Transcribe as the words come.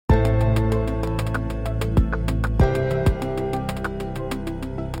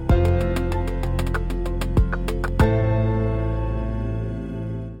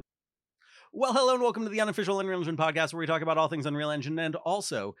Hello and welcome to the unofficial Unreal Engine podcast, where we talk about all things Unreal Engine and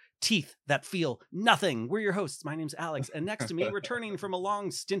also teeth that feel nothing. We're your hosts. My name's Alex, and next to me, returning from a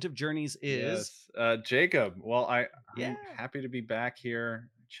long stint of journeys, is Jacob. Well, yeah, I'm happy to be back here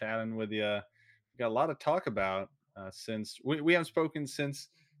chatting with you. We got a lot to talk about since we haven't spoken since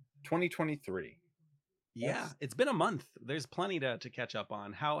 2023. yeah. That's It's been a month. There's plenty to catch up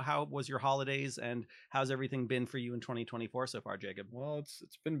on. How was your holidays, and how's everything been for you in 2024 so far, Jacob? well, it's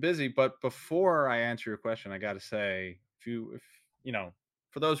been busy. But before I answer your question, I got to say, if you know,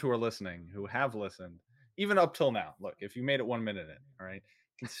 for those who are listening, who have listened, even up till now, look, if you made it 1 minute in, all right,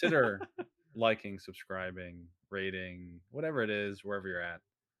 consider liking, subscribing, rating, whatever it is, wherever you're at.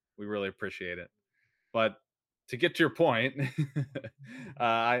 We really appreciate it. But to get to your point,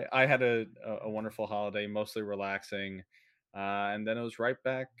 I had a wonderful holiday, mostly relaxing, and then it was right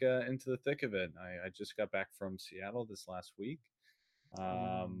back into the thick of it. I just got back from Seattle this last week. Ooh.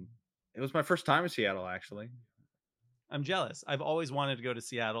 Um, it was my first time in Seattle, actually. I'm jealous. I've always wanted to go to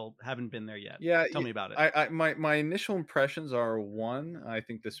Seattle. Haven't been there yet. Yeah, Tell me about it. my initial impressions are one, I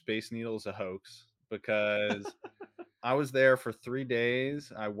think the Space Needle is a hoax because I was there for 3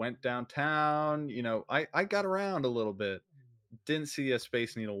 days. I went downtown. I got around a little bit. Didn't see a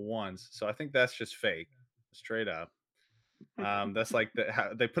Space Needle once, so I think that's just fake, straight up. That's like how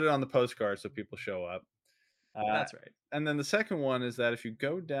they put it on the postcard so people show up. Uh, That's right. and then the second one is that if you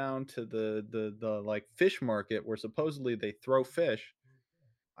go down to the like fish market where supposedly they throw fish,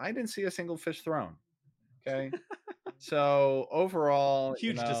 I didn't see a single fish thrown. Okay, so overall,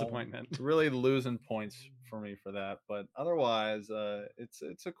 Huge disappointment. really losing points for me for that. But otherwise,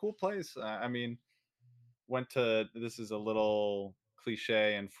 it's a cool place. I mean, went to this is a little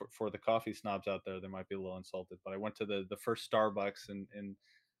cliche, and for the coffee snobs out there, they might be a little insulted, but I went to the first Starbucks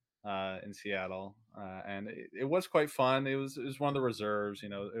in Seattle, and it was quite fun. It was one of the reserves.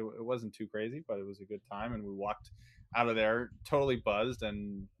 It wasn't too crazy, but it was a good time, and we walked out of there totally buzzed,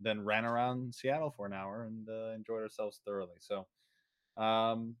 and then ran around Seattle for an hour and enjoyed ourselves thoroughly. So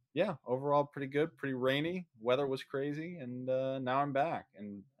yeah, overall pretty good, pretty rainy. Weather was crazy, and now I'm back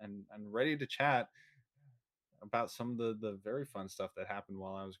and ready to chat about some of the very fun stuff that happened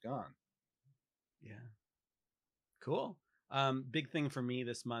while I was gone. Yeah. Cool. Big thing for me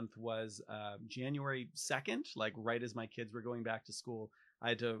this month was January 2nd, like right as my kids were going back to school. I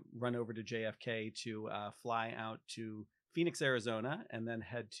had to run over to JFK to fly out to Phoenix, Arizona, and then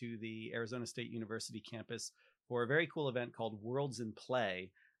head to the Arizona State University campus for a very cool event called Worlds in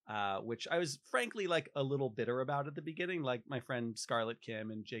Play, which I was frankly like a little bitter about at the beginning. Like my friend Scarlett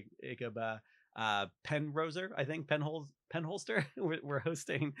Kim and Jacob Penroser, I think Penholster we're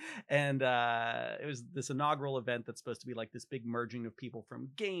hosting, and it was this inaugural event that's supposed to be like this big merging of people from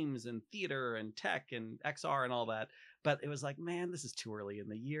games and theater and tech and XR and all that. But it was like, man, this is too early in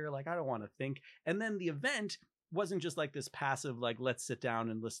the year. Like, I don't want to think. And then the event wasn't just like this passive, like, let's sit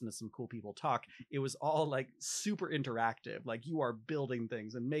down and listen to some cool people talk. It was all like super interactive. Like, you are building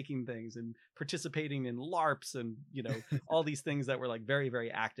things and making things and participating in LARPs and, all these things that were like very,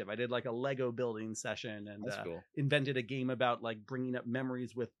 very active. I did like a Lego building session and That's cool. invented a game about like bringing up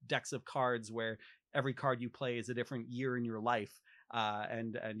memories with decks of cards where every card you play is a different year in your life,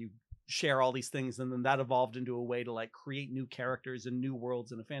 and you share all these things, and then that evolved into a way to like create new characters and new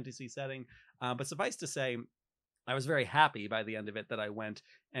worlds in a fantasy setting. But suffice to say, I was very happy by the end of it that I went,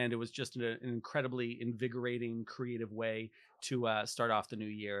 and it was just an incredibly invigorating, creative way to start off the new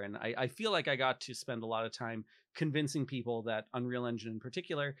year. And I feel like I got to spend a lot of time convincing people that Unreal Engine in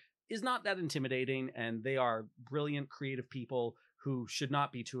particular is not that intimidating, and they are brilliant, creative people who should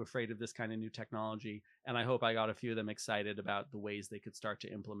not be too afraid of this kind of new technology. And I hope I got a few of them excited about the ways they could start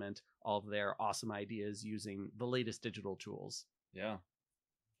to implement all of their awesome ideas using the latest digital tools. Yeah,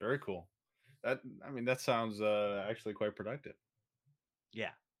 very cool. That sounds actually quite productive. Yeah.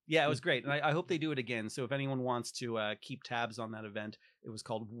 Yeah, it was great. And I hope they do it again. So if anyone wants to keep tabs on that event, it was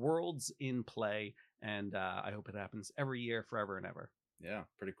called Worlds in Play. And I hope it happens every year, forever and ever. Yeah,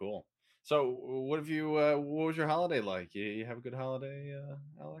 pretty cool. So, what was your holiday like? You have a good holiday,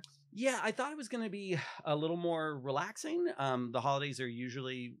 Alex? Yeah, I thought it was going to be a little more relaxing. The holidays are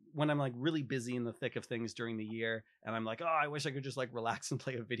usually when I'm like really busy in the thick of things during the year, and I'm like, oh, I wish I could just like relax and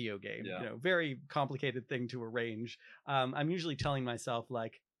play a video game. Yeah, Very complicated thing to arrange. I'm usually telling myself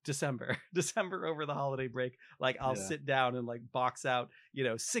like December, December over the holiday break, like I'll yeah, sit down and like box out,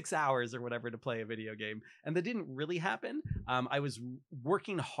 6 hours or whatever to play a video game, and that didn't really happen. I was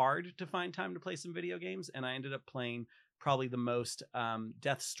working hard to find time to play some video games, and I ended up playing probably the most,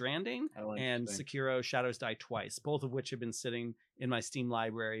 Death Stranding oh, and interesting. Sekiro Shadows Die Twice, both of which have been sitting in my Steam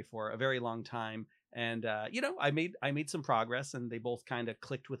library for a very long time. And I made some progress, and they both kind of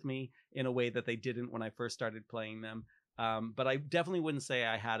clicked with me in a way that they didn't when I first started playing them. But I definitely wouldn't say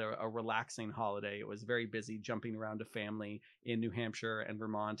I had a relaxing holiday. It was very busy jumping around to family in New Hampshire and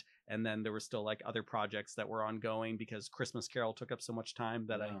Vermont. And then there were still like other projects that were ongoing because Christmas Carol took up so much time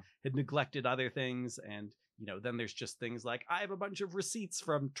that I Yeah. had neglected other things. And, then there's just things like I have a bunch of receipts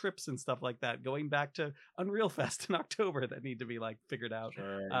from trips and stuff like that going back to Unreal Fest in October that need to be like figured out.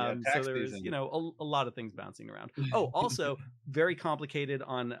 Sure. Yeah. So Tax there was, season. a lot of things bouncing around. Oh, also very complicated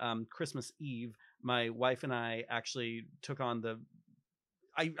on Christmas Eve. My wife and I actually took on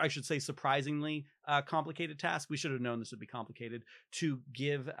I should say surprisingly complicated task. We should have known this would be complicated, to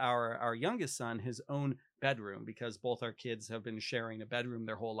give our youngest son his own bedroom, because both our kids have been sharing a bedroom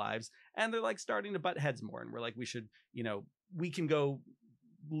their whole lives, and they're like starting to butt heads more. And we're like, we can go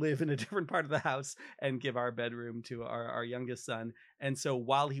live in a different part of the house and give our bedroom to our youngest son. And so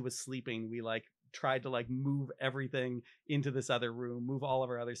while he was sleeping, we like tried to like move everything into this other room, move all of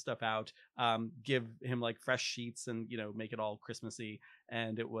our other stuff out, give him like fresh sheets, and make it all Christmassy.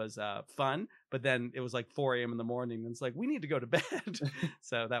 And it was fun. But then it was like 4 a.m. in the morning, and it's like we need to go to bed.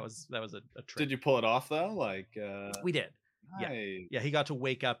 So that was a trip. Did you pull it off though? Like, We did. Yeah. nice. Yeah, he got to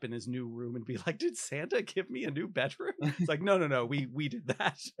wake up in his new room and be like, "Did Santa give me a new bedroom?" It's like, no, we did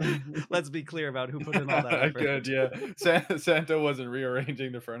that. Let's be clear about who put in all that effort. Good, yeah. Santa wasn't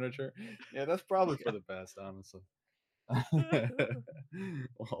rearranging the furniture. Yeah, that's probably for Yeah. the best, honestly.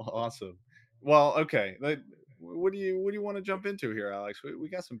 Well, awesome. Well, okay. What do you want to jump into here, Alex? We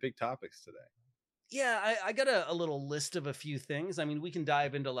got some big topics today. Yeah, I got a little list of a few things. I mean, we can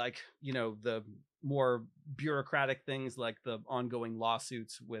dive into like, the more bureaucratic things like the ongoing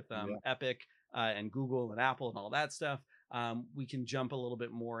lawsuits with Yeah. Epic and Google and Apple and all that stuff. We can jump a little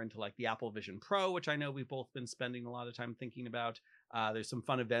bit more into like the Apple Vision Pro, which I know we've both been spending a lot of time thinking about. There's some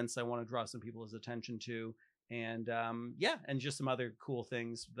fun events I want to draw some people's attention to. And yeah, and just some other cool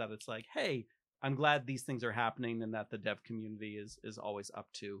things that it's like, hey, I'm glad these things are happening, and that the dev community is always up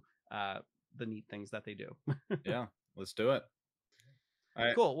to the neat things that they do. Yeah, let's do it. All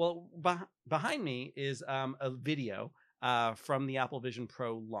right. Cool. Well, behind me is a video from the Apple Vision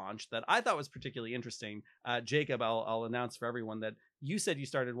Pro launch that I thought was particularly interesting. Jacob, I'll announce for everyone that you said you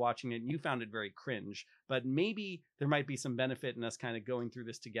started watching it and you found it very cringe, but maybe there might be some benefit in us kind of going through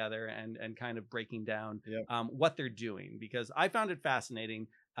this together and kind of breaking down Yep. what they're doing, because I found it fascinating.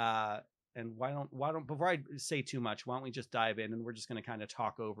 And why don't before I say too much, why don't we just dive in, and we're just going to kind of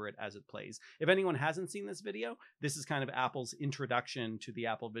talk over it as it plays. If anyone hasn't seen this video, this is kind of Apple's introduction to the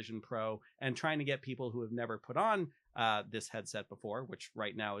Apple Vision Pro, and trying to get people who have never put on this headset before, which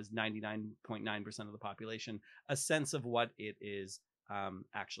right now is 99.9% of the population, a sense of what it is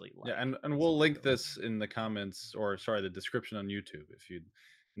actually like. Yeah, and we'll link this in the comments, or sorry, the description on YouTube if you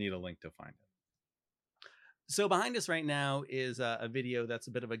need a link to find it. So behind us right now is a video that's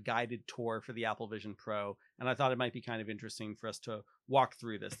a bit of a guided tour for the Apple Vision Pro, and I thought it might be kind of interesting for us to walk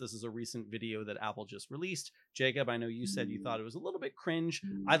through this. This is a recent video that Apple just released. Jacob, I know you said you thought it was a little bit cringe.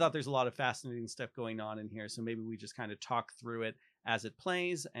 I thought there's a lot of fascinating stuff going on in here, so maybe we just kind of talk through it as it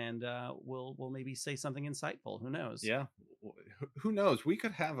plays, and we'll maybe say something insightful. Who knows? Yeah, who knows? We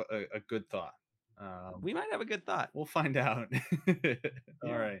could have a good thought. We might have a good thought. We'll find out.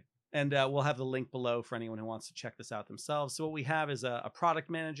 All right. And we'll have the link below for anyone who wants to check this out themselves. So what we have is a product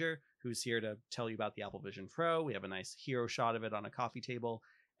manager who's here to tell you about the Apple Vision Pro. We have a nice hero shot of it on a coffee table.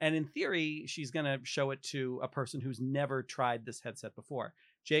 And in theory, she's going to show it to a person who's never tried this headset before.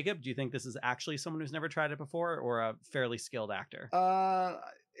 Jacob, do you think this is actually someone who's never tried it before, or a fairly skilled actor?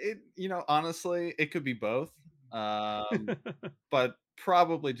 Honestly, it could be both. But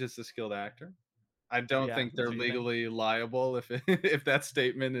probably just a skilled actor. I don't Yeah, think that's they're what you think? legally liable if if that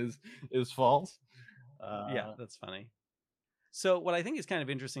statement is false. Yeah, that's funny. So what I think is kind of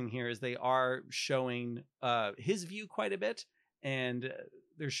interesting here is they are showing his view quite a bit, and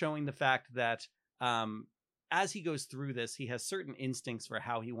they're showing the fact that as he goes through this, he has certain instincts for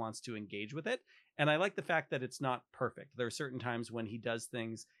how he wants to engage with it. And I like the fact that it's not perfect. There are certain times when he does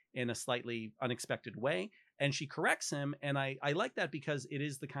things in a slightly unexpected way, and she corrects him. And I like that, because it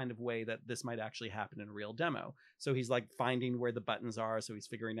is the kind of way that this might actually happen in a real demo. So he's like finding where the buttons are. So he's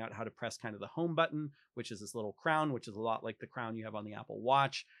figuring out how to press kind of the home button, which is this little crown, which is a lot like the crown you have on the Apple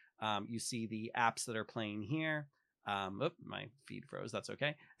Watch. You see the apps that are playing here. My feed froze. That's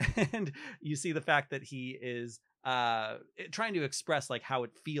okay. And you see the fact that he is trying to express like how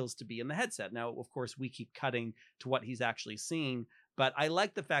it feels to be in the headset. Now, of course, we keep cutting to what he's actually seeing, But I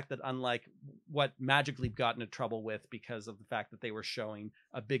like the fact that, unlike what Magic Leap got into trouble with because of the fact that they were showing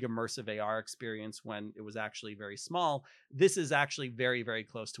a big immersive AR experience when it was actually very small, this is actually very, very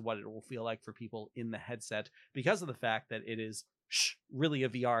close to what it will feel like for people in the headset, because of the fact that it is really a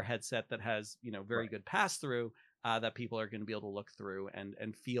VR headset that has, very Right. good pass through, that people are going to be able to look through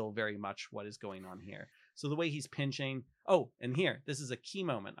and feel very much what is going on here. So the way he's pinching. Oh, and here, this is a key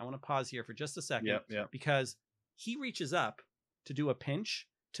moment. I want to pause here for just a second, Yep. Yep. because he reaches up to do a pinch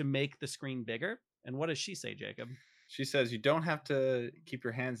to make the screen bigger. And what does she say, Jacob? She says you don't have to keep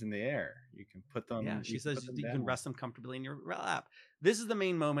your hands in the air. You can put Yeah, them. she You can says put them you can down. rest them comfortably in your lap. This is the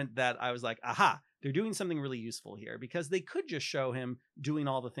main moment that I was like, aha, they're doing something really useful here, because they could just show him doing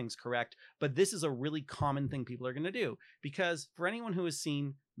all the things correct. But this is a really common thing people are going to do, because for anyone who has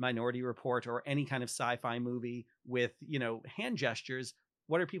seen Minority Report or any kind of sci-fi movie with, hand gestures,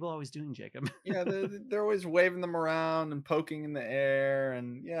 what are people always doing, Jacob? Yeah, they're always waving them around and poking in the air,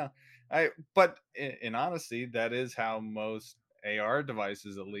 and yeah, but in honesty, that is how most AR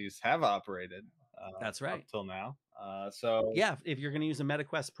devices at least have operated That's up right. till now. So Yeah, if you're going to use a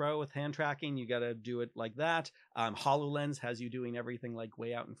MetaQuest Pro with hand tracking, you got to do it like that. HoloLens has you doing everything like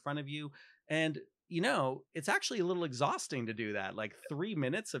way out in front of you. And, it's actually a little exhausting to do that. Like 3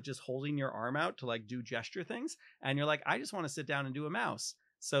 minutes of just holding your arm out to like do gesture things. And you're like, I just want to sit down and do a mouse.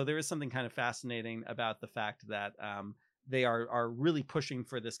 So there is something kind of fascinating about the fact that they are really pushing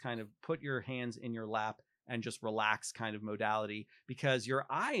for this kind of put your hands in your lap and just relax kind of modality, because your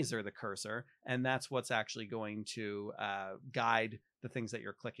eyes are the cursor, and that's what's actually going to guide the things that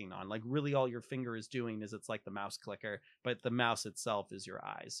you're clicking on. Like really all your finger is doing is, it's like the mouse clicker, but the mouse itself is your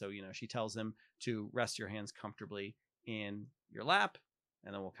eyes. So, she tells him to rest your hands comfortably in your lap,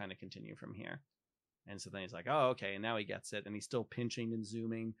 and then we'll kind of continue from here. And so then he's like, oh, okay. And now he gets it. And he's still pinching and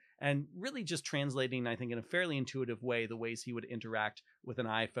zooming and really just translating, I think, in a fairly intuitive way, the ways he would interact with an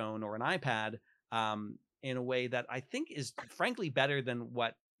iPhone or an iPad, in a way that I think is frankly better than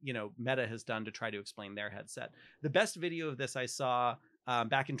what, Meta has done to try to explain their headset. The best video of this I saw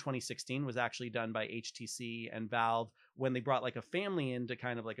back in 2016 was actually done by HTC and Valve, when they brought like a family into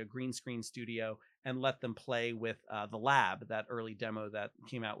kind of like a green screen studio and let them play with the Lab, that early demo that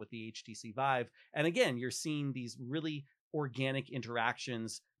came out with the HTC Vive. And again, you're seeing these really organic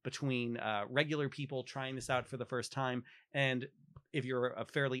interactions between regular people trying this out for the first time. And if you're a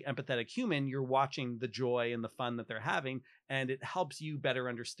fairly empathetic human, you're watching the joy and the fun that they're having, and it helps you better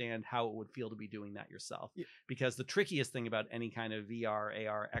understand how it would feel to be doing that yourself. yeah, Because the trickiest thing about any kind of VR,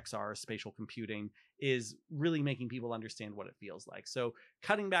 AR, XR, spatial computing is really making people understand what it feels like. So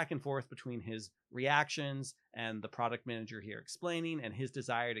cutting back and forth between his reactions and the product manager here explaining, and his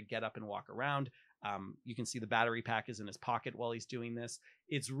desire to get up and walk around. You can see the battery pack is in his pocket while he's doing this.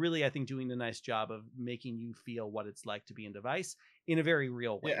 It's really, I think, doing a nice job of making you feel what it's like to be in device in a very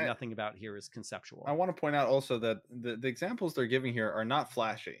real way. yeah. Nothing about here is I conceptual. want to point out also that the examples they're giving here are not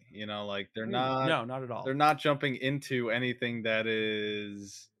flashy. Like No, not at all. they're not jumping into anything that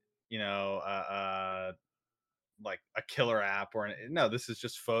is you know like a killer app no, this is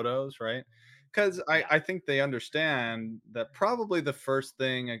just photos, right? Because Yeah. I think they understand that probably the first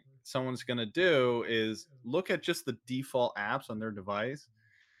thing someone's going to do is look at just the default apps on their device,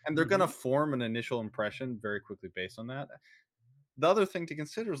 and they're going to Hmm. form an initial impression very quickly based on that. The other thing to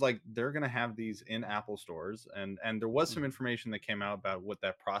consider is like they're going to have these in Apple stores, and there was some Hmm. information that came out about what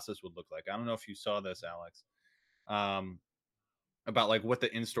that process would look like. I don't know if you saw this, Alex, um, about like what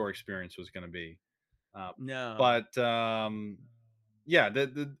the in-store experience was going to be. Uh, No. but yeah,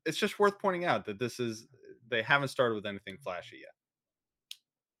 it's just worth pointing out that they haven't started with anything flashy yet.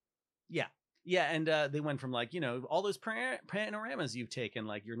 Yeah. Yeah, and they went from like, all those panoramas you've taken,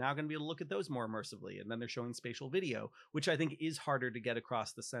 like you're now going to be able to look at those more immersively. And then they're showing spatial video, which I think is harder to get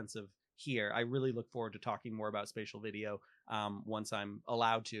across the sense of here. I really look forward to talking more about spatial video once I'm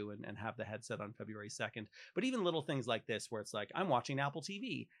allowed to, and have the headset on February 2nd. But even little things like this, where it's like I'm watching Apple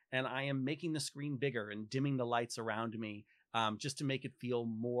TV and I am making the screen bigger and dimming the lights around me, just to make it feel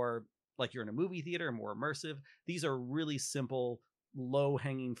more like you're in a movie theater, more immersive. These are really simple, low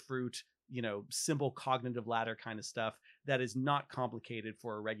hanging fruit, simple cognitive ladder kind of stuff that is not complicated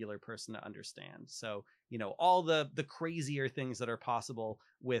for a regular person to understand. So, all the crazier things that are possible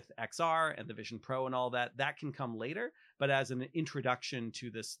with XR and the Vision Pro and all that can come later. But as an introduction to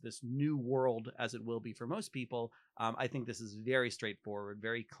this new world, as it will be for most people, I think this is very straightforward,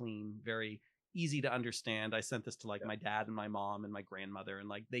 very clean, very easy to understand. I sent this to like Yeah. my dad and my mom and my grandmother, and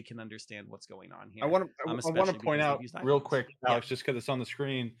like they can understand what's going on I here, want to I want to especially point because they've out used real iPhones. quick, Yeah. Alex, just because it's on the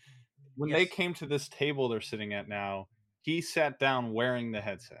screen. When they Yes. came to this table they're sitting at now, he sat down wearing the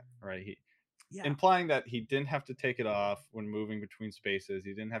headset, right? Yeah. implying that he didn't have to take it off when moving between spaces.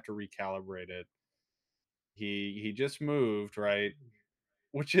 He didn't have to recalibrate it. He just moved, right?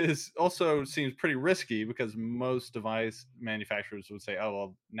 Which is also seems pretty risky because most device manufacturers would say, "Oh,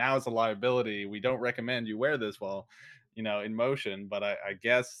 well, now it's a liability. We don't recommend you wear this while, in motion." But I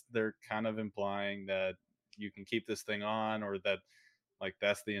guess they're kind of implying that you can keep this thing on, or that like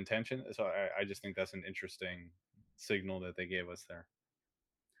that's the intention. So I just think that's an interesting signal that they gave us there.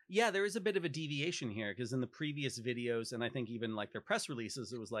 Yeah, there is a bit of a deviation here because in the previous videos, and I think even like their press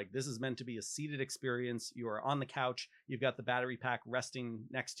releases, it was like, this is meant to be a seated experience. You are on the couch, you've got the battery pack resting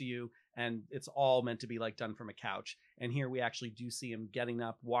next to you, and it's all meant to be like done from a couch. And here we actually do see him getting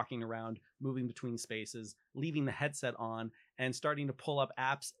up, walking around, moving between spaces, leaving the headset on, and starting to pull up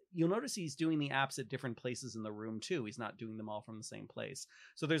apps. You'll notice he's doing the apps at different places in the room too. He's not doing them all from the same place.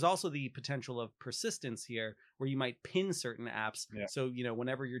 So there's also the potential of persistence here where you might pin certain apps. Yeah. So,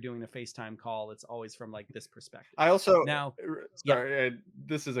 whenever you're doing a FaceTime call, it's always from like this perspective. I also Now, yeah, sorry,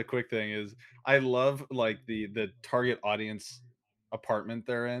 this is a quick thing. Is I love like the target audience apartment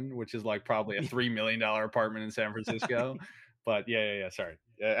they're in, which is like probably a $3 million apartment in San Francisco. But yeah. Sorry,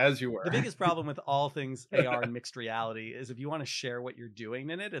 as you the were. biggest problem with all things AR and mixed reality is if you want to share what you're doing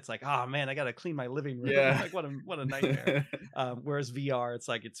in it, it's like, oh man, I got to clean my living room. Yeah. Like what a nightmare. Whereas VR, it's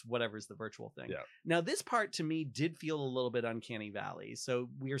like it's whatever's the virtual thing. Yeah. Now, this part to me did feel a little bit uncanny valley. So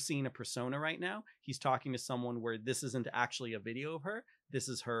we are seeing a persona right now. He's talking to someone where this isn't actually a video of her. This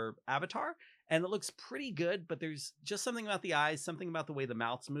is her avatar. And it looks pretty good, but there's just something about the eyes, something about the way the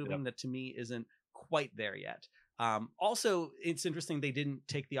mouth's moving that to me isn't quite there yet. Also, it's interesting they didn't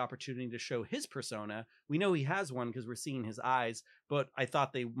take the opportunity to show his persona. We know he has one because we're seeing his eyes, but I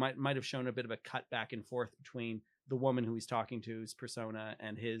thought they might have shown a bit of a cut back and forth between the woman who he's talking to's persona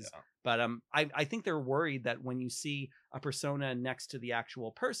and his. Yeah. But I think they're worried that when you see a persona next to the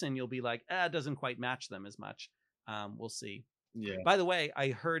actual person, you'll be like, it doesn't quite match them as much. We'll see. Yeah. By the way, I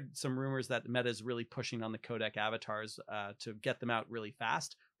heard some rumors that Meta is really pushing on the codec avatars to get them out really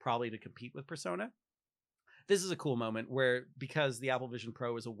fast, probably to compete with Persona. This is a cool moment where, because the Apple Vision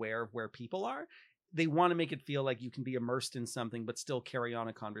Pro is aware of where people are, they want to make it feel like you can be immersed in something but still carry on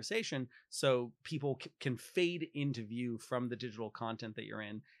a conversation, so people can fade into view from the digital content that you're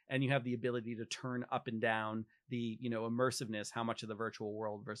in, and you have the ability to turn up and down the immersiveness, how much of the virtual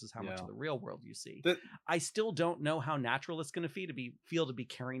world versus how much of the real world you see. I still don't know how natural it's going to feel to be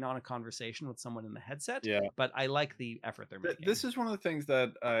carrying on a conversation with someone in the headset, but I like the effort they're making. This is one of the things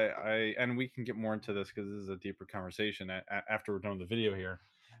that I and we can get more into this because this is a deeper conversation after we're done with the video here,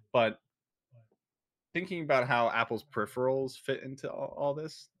 but thinking about how Apple's peripherals fit into all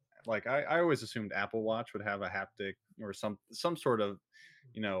this, like I always assumed Apple Watch would have a haptic or some sort of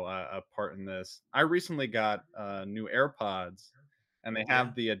a part in this. I recently got new AirPods, and they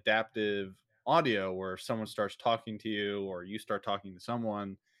have the adaptive audio where if someone starts talking to you or you start talking to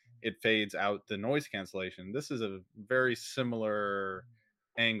someone, it fades out the noise cancellation. This is a very similar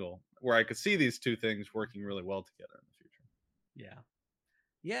angle where I could see these two things working really well together in the future. Yeah.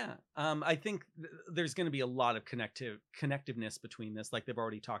 Yeah, I think there's going to be a lot of connectiveness between this. Like they've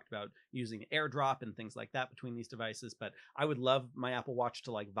already talked about using AirDrop and things like that between these devices. But I would love my Apple Watch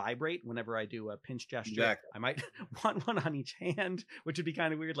to like vibrate whenever I do a pinch gesture. Exactly. I might want one on each hand, which would be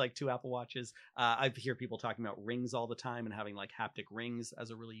kind of weird, like two Apple Watches. I hear people talking about rings all the time and having like haptic rings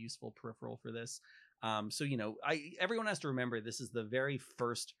as a really useful peripheral for this. So everyone has to remember this is the very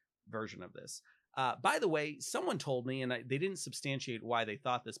first version of this. By the way, someone told me, and they didn't substantiate why they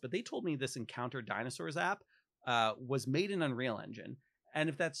thought this, but they told me this Encounter Dinosaurs app was made in Unreal Engine. And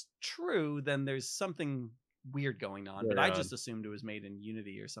if that's true, then there's something weird going on. But I just assumed it was made in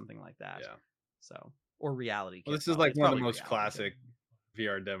Unity or something like that. Yeah. So, or Reality. Well, this is like one of the most classic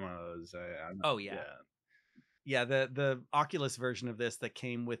VR demos. Oh yeah. Yeah, the Oculus version of this that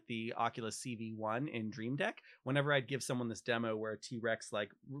came with the Oculus CV1 in Dream Deck, whenever I'd give someone this demo where a T-Rex like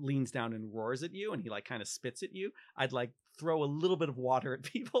leans down and roars at you and he like kind of spits at you, I'd like throw a little bit of water at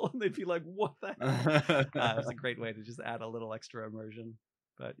people and they'd be like, what the hell? It's a great way to just add a little extra immersion.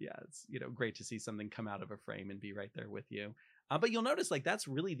 But yeah, it's great to see something come out of a frame and be right there with you. But you'll notice like that's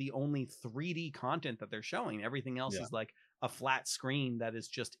really the only 3D content that they're showing. Everything else is like a flat screen that is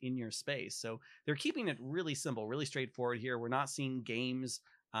just in your space. So they're keeping it really simple, really straightforward here. We're not seeing games.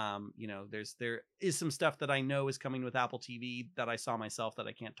 There is some stuff that I know is coming with Apple TV that I saw myself that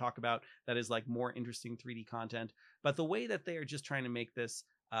I can't talk about that is like more interesting 3D content. But the way that they are just trying to make this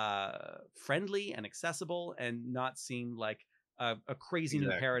friendly and accessible and not seem like a crazy new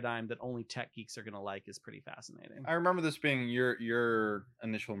paradigm that only tech geeks are going to like is pretty fascinating. I remember this being your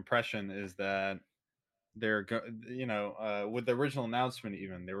initial impression is that with the original announcement,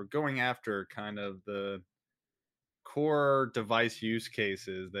 even they were going after kind of the core device use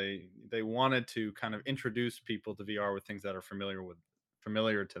cases. They wanted to kind of introduce people to VR with things that are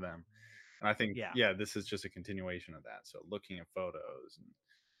familiar to them. And I think, Yeah. yeah, this is just a continuation of that. So looking at photos and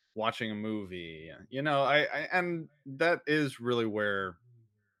watching a movie, and that is really where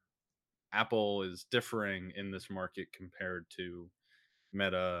Apple is differing in this market compared to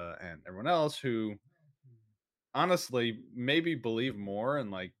Meta and everyone else who honestly maybe believe more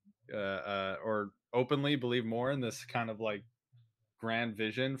and or openly believe more in this kind of like grand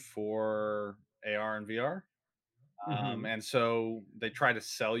vision for AR and VR. Hmm. And so they try to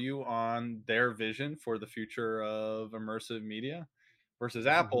sell you on their vision for the future of immersive media versus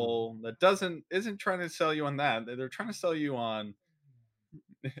Hmm. Apple that doesn't isn't trying to sell you on that. They're trying to sell you on,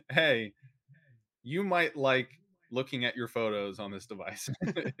 hey, you might like looking at your photos on this device.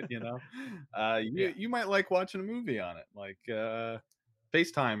 you know, Yeah. you might like watching a movie on it, like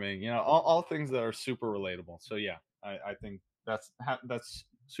FaceTiming. All things that are super relatable. So yeah, I think that's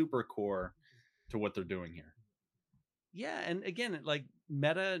super core to what they're doing here. Yeah, and again, like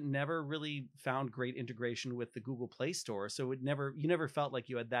Meta never really found great integration with the Google Play Store, so you never felt like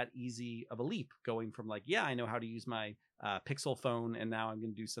you had that easy of a leap going from like, yeah, I know how to use my Pixel phone, and now I'm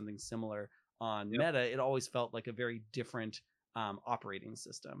going to do something similar on Yep. Meta. It always felt like a very different operating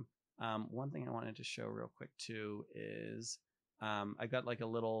system. One thing I wanted to show real quick too is I got like a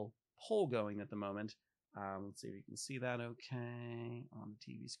little poll going at the moment. Let's see if you can see that okay on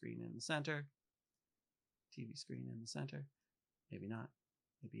the TV screen in the center. TV screen in the center. Maybe not.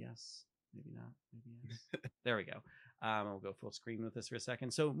 Maybe yes. Maybe not. Maybe yes. There we go. We'll go full screen with this for a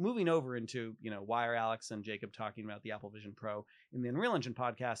second. So moving over into, why are Alex and Jacob talking about the Apple Vision Pro in the Unreal Engine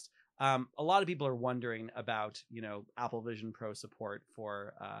podcast? A lot of people are wondering about, Apple Vision Pro support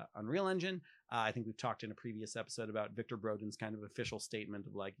for Unreal Engine. I think we've talked in a previous episode about Victor Brodin's kind of official statement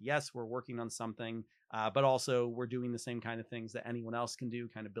of like, yes, we're working on something, but also we're doing the same kind of things that anyone else can do,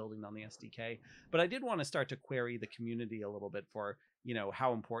 kind of building on the SDK. But I did want to start to query the community a little bit for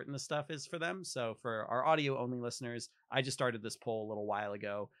how important this stuff is for them. So for our audio only listeners, I just started this poll a little while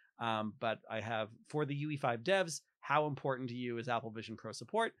ago, but I have for the UE5 devs, how important to you is Apple Vision Pro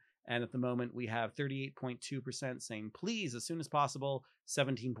support? And at the moment, we have 38.2% saying please as soon as possible,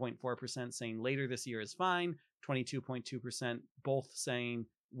 17.4% saying later this year is fine, 22.2% both saying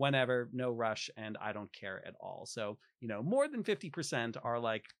whenever, no rush, and I don't care at all. So, more than 50% are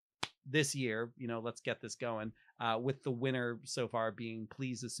like, this year, let's get this going, with the winner so far being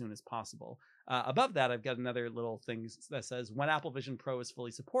please as soon as possible. Above that, I've got another little thing that says, when Apple Vision Pro is fully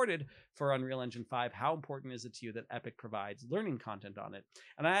supported for Unreal Engine 5, how important is it to you that Epic provides learning content on it?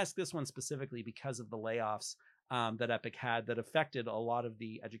 And I ask this one specifically because of the layoffs that Epic had that affected a lot of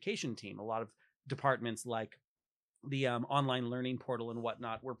the education team. A lot of departments like the online learning portal and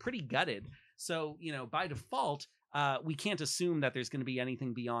whatnot were pretty gutted. So, by default, we can't assume that there's going to be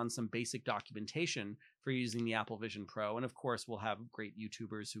anything beyond some basic documentation for using the Apple Vision Pro. And of course, we'll have great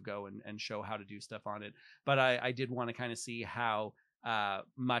YouTubers who go and show how to do stuff on it. But I did want to kind of see how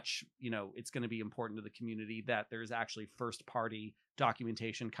much, it's going to be important to the community that there's actually first party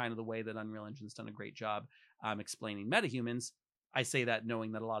documentation, kind of the way that Unreal Engine's done a great job explaining metahumans. I say that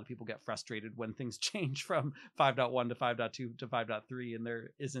knowing that a lot of people get frustrated when things change from 5.1 to 5.2 to 5.3, and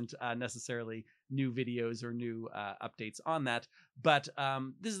there isn't necessarily new videos or new updates on that. But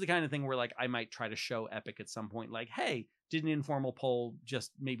this is the kind of thing where like I might try to show Epic at some point, like, hey, did an informal poll,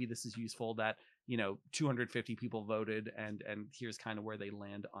 just maybe this is useful, that 250 people voted, and here's kind of where they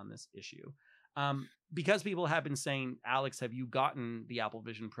land on this issue. Because people have been saying, Alex, have you gotten the Apple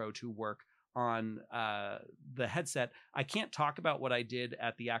Vision Pro to work on the headset? I can't talk about what I did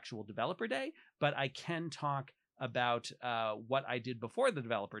at the actual developer day, but I can talk about what I did before the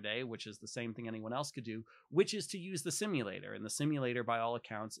developer day, which is the same thing anyone else could do, which is to use the simulator. And the simulator, by all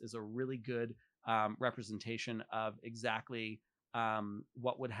accounts, is a really good representation of exactly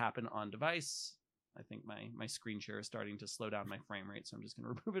what would happen on device. I think my screen share is starting to slow down my frame rate, so I'm just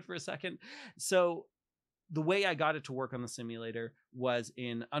going to remove it for a second. So the way I got it to work on the simulator was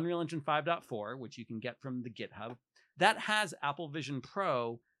in Unreal Engine 5.4, which you can get from the GitHub. That has Apple Vision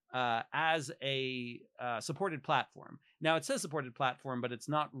Pro as a supported platform. Now, it says supported platform, but it's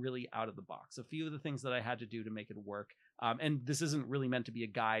not really out of the box. A few of the things that I had to do to make it work, and this isn't really meant to be a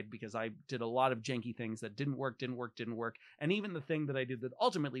guide because I did a lot of janky things that didn't work. And even the thing that I did that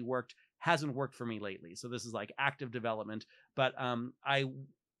ultimately worked hasn't worked for me lately. So this is like active development. But I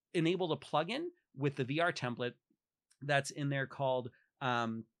enabled a plugin with the VR template that's in there called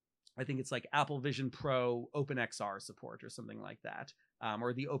I think it's like Apple Vision Pro OpenXR support or something like that.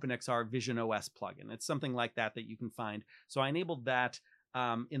 or the OpenXR Vision OS plugin. It's something like that that you can find. So I enabled that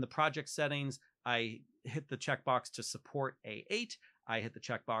in the project settings. I hit the checkbox to support A8. I hit the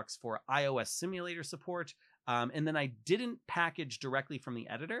checkbox for iOS simulator support. And then I didn't package directly from the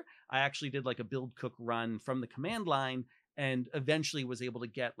editor. I actually did like a build cook run from the command line, and eventually was able to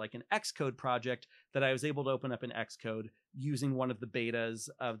get like an Xcode project that I was able to open up in Xcode using one of the betas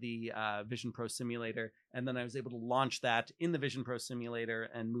of the Vision Pro simulator. And then I was able to launch that in the Vision Pro simulator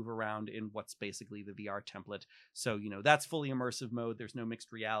and move around in what's basically the VR template. So, that's fully immersive mode. There's no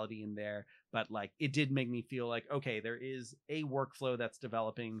mixed reality in there, but like it did make me feel like, okay, there is a workflow that's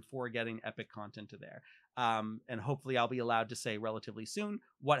developing for getting Epic content to there. And hopefully I'll be allowed to say relatively soon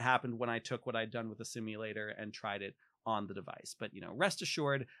what happened when I took what I'd done with the simulator and tried it on the device. But rest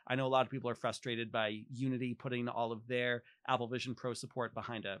assured, I know a lot of people are frustrated by Unity putting all of their Apple Vision Pro support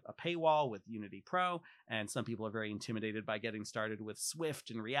behind a paywall with Unity Pro, and some people are very intimidated by getting started with Swift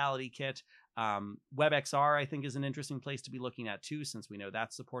and Reality Kit. WebXR, I think, is an interesting place to be looking at too, since we know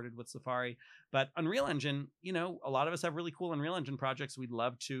that's supported with Safari. But Unreal Engine, a lot of us have really cool Unreal Engine projects we'd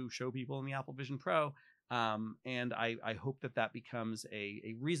love to show people in the Apple Vision Pro. And I hope that becomes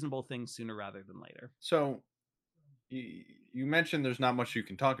a reasonable thing sooner rather than later. So you mentioned there's not much you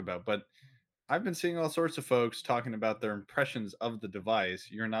can talk about, but I've been seeing all sorts of folks talking about their impressions of the device.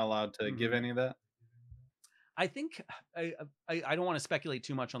 You're not allowed to give any of that? I think I don't want to speculate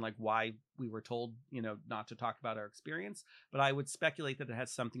too much on like why we were told, not to talk about our experience, but I would speculate that it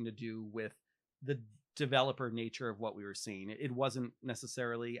has something to do with the developer nature of what we were seeing. It wasn't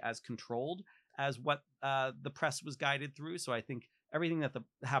necessarily as controlled as what the press was guided through. So I think everything that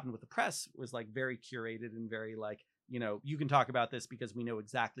happened with the press was like very curated and very like, you can talk about this because we know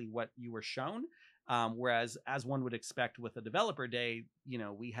exactly what you were shown. Whereas, as one would expect with a developer day,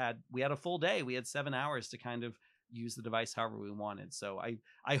 we had a full day. We had 7 hours to kind of use the device however we wanted. So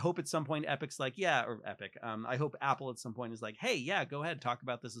I hope at some point Epic's like, yeah, or Epic. I hope Apple at some point is like, hey, yeah, go ahead, talk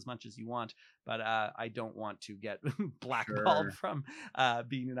about this as much as you want. But I don't want to get blackballed from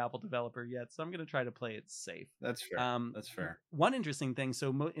being an Apple developer yet. So I'm going to try to play it safe. That's fair. That's fair. One interesting thing.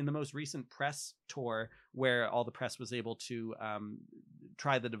 So in the most recent press tour, where all the press was able to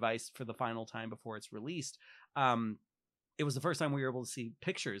try the device for the final time before it's released, it was the first time we were able to see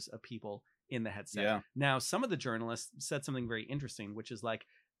pictures of people in the headset. Yeah. Now, some of the journalists said something very interesting, which is like,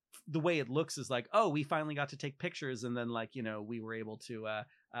 the way it looks is like, oh, we finally got to take pictures, and then like, we were able to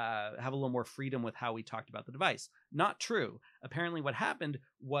have a little more freedom with how we talked about the device. Not true. Apparently what happened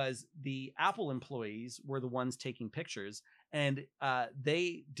was the Apple employees were the ones taking pictures, and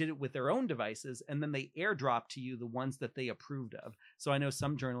they did it with their own devices, and then they airdropped to you the ones that they approved of. So I know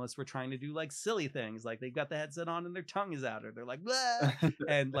some journalists were trying to do like silly things, like they've got the headset on and their tongue is out, or they're like, blah,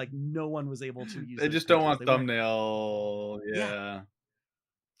 and like no one was able to use. They just don't want thumbnail.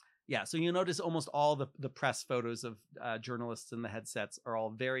 Yeah, so you'll notice almost all the press photos of journalists in the headsets are all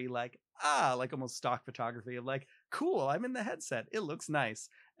very like almost stock photography of like, cool, I'm in the headset, it looks nice,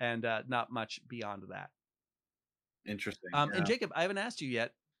 and not much beyond that. Interesting. And Jacob, I haven't asked you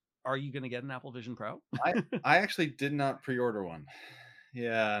yet, are you going to get an Apple Vision Pro? I actually did not pre-order one.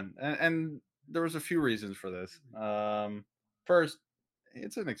 Yeah, and there was a few reasons for this. First,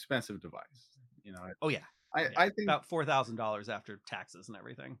 it's an expensive device. Oh yeah. I think about $4,000 after taxes and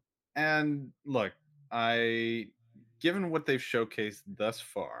everything. And look, given what they've showcased thus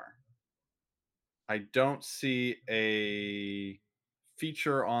far, I don't see a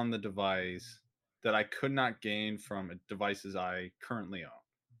feature on the device that I could not gain from devices I currently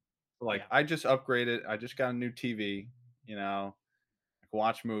own. Like, I just upgraded. I just got a new TV. I can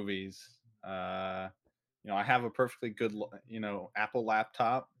watch movies. I have a perfectly good, Apple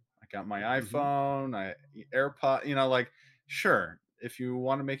laptop. I got my iPhone, AirPod. Sure, if you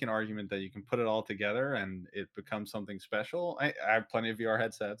want to make an argument that you can put it all together and it becomes something special, I have plenty of VR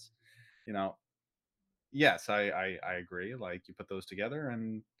headsets. Yes, I agree. Like, you put those together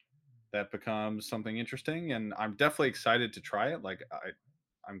and that becomes something interesting, and I'm definitely excited to try it. Like,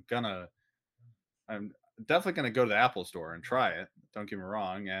 I'm definitely gonna go to the Apple store and try it. Don't get me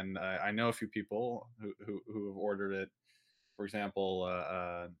wrong. And I know a few people who have ordered it. For example,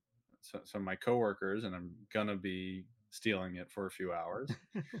 some of my coworkers, and I'm gonna be stealing it for a few hours.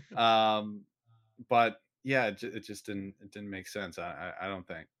 But yeah, it just didn't make sense. I don't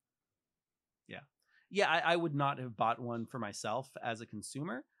think. Yeah, I would not have bought one for myself as a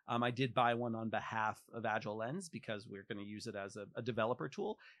consumer. I did buy one on behalf of Agile Lens because we're going to use it as a developer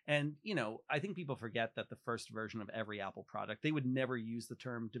tool. And, I think people forget that the first version of every Apple product, they would never use the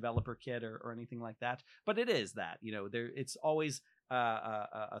term developer kit or anything like that. But it is that, it's always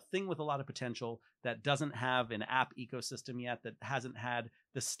a thing with a lot of potential that doesn't have an app ecosystem yet, that hasn't had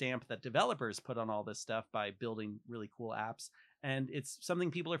the stamp that developers put on all this stuff by building really cool apps. And it's something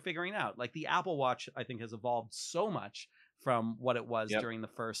people are figuring out. Like the Apple Watch, I think, has evolved so much from what it was Yep. during the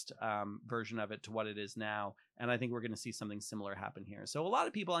first version of it to what it is now. And I think we're going to see something similar happen here. So a lot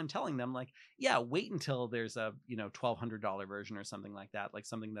of people, I'm telling them, like, yeah, wait until there's a $1,200 version or something like that, like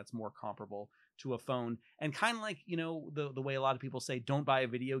something that's more comparable to a phone. And kind of like, the way a lot of people say, don't buy a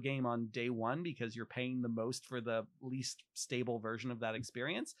video game on day one because you're paying the most for the least stable version of that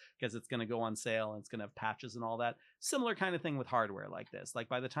experience, because it's going to go on sale and it's going to have patches and all that. Similar kind of thing with hardware like this. Like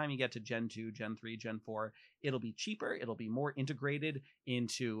by the time you get to Gen 2, Gen 3, Gen 4, it'll be cheaper, it'll be more integrated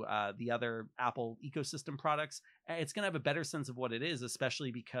into the other Apple ecosystem products. It's going to have a better sense of what it is,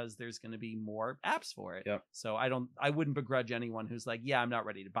 especially because there's going to be more apps for it. Yep. So I wouldn't begrudge anyone who's like, yeah, I'm not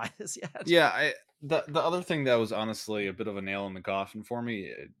ready to buy this yet. Yeah, the other thing that was honestly a bit of a nail in the coffin for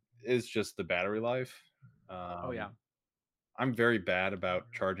me is just the battery life. Oh yeah. Um, I'm very bad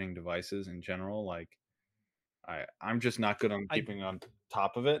about charging devices in general. Like I'm just not good on I keeping on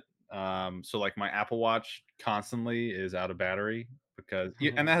top of it. So like my Apple Watch constantly is out of battery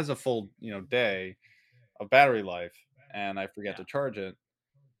and that has a full day of battery life, and I forget yeah. to charge it.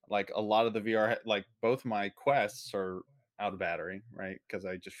 Like a lot of the like both my Quests are out of battery, right? Because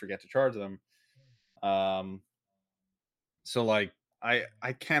I just forget to charge them. Um, so like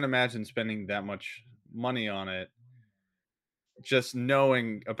I can't imagine spending that much money on it, just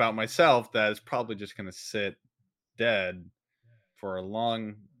knowing about myself that it's probably just going to sit dead for a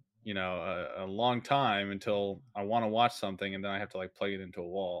long a long time until I want to watch something, and then I have to like plug it into a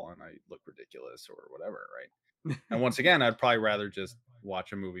wall and I look ridiculous or whatever, right? And once again, I'd probably rather just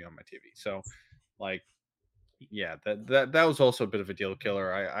watch a movie on my TV. So like yeah, that was also a bit of a deal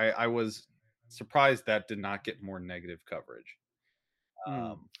killer. I was surprised that did not get more negative coverage.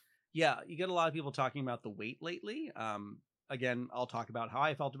 Mm. Um, Yeah, you get a lot of people talking about the weight lately. Again, I'll talk about how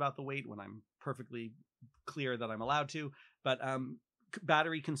I felt about the weight when I'm perfectly clear that I'm allowed to. But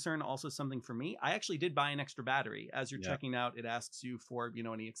battery concern also something for me. I actually did buy an extra battery. As you're yeah, checking out, it asks you for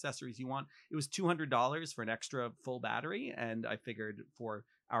any accessories you want. It was $200 for an extra full battery, and I figured for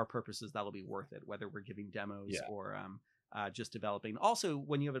our purposes that'll be worth it, whether we're giving demos yeah, or just developing. Also,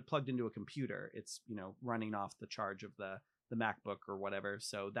 when you have it plugged into a computer, it's running off the charge of the MacBook or whatever.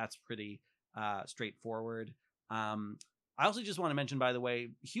 So that's pretty straightforward. I also just want to mention, by the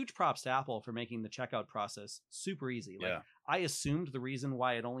way, huge props to Apple for making the checkout process super easy. Like yeah, I assumed the reason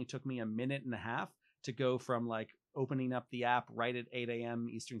why it only took me a minute and a half to go from like opening up the app right at 8 a.m.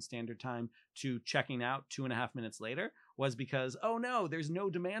 Eastern Standard Time to checking out 2.5 minutes later was because, oh no, there's no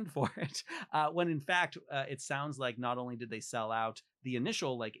demand for it. When in fact, it sounds like not only did they sell out the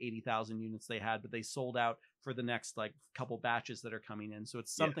initial like 80,000 units they had, but they sold out for the next like couple batches that are coming in. So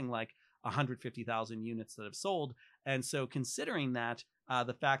it's yeah, something like 150,000 units that have sold. And so considering that,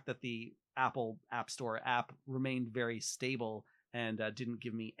 the fact that the Apple App Store app remained very stable and didn't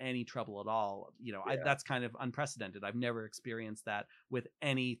give me any trouble at all, yeah, that's kind of unprecedented. I've never experienced that with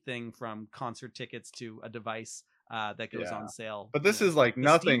anything from concert tickets to a device that goes yeah. on sale. But this is like The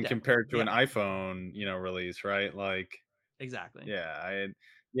Steam nothing Deck. compared to an Yeah, iPhone, release, right? Like, exactly. yeah,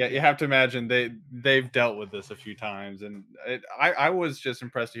 yeah, you Yeah. have to imagine they've dealt with this a few times, and I was just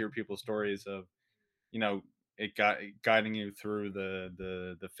impressed to hear people's stories of you know it got guiding you through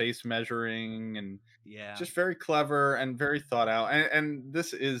the face measuring, and Yeah. just very clever and very thought out. And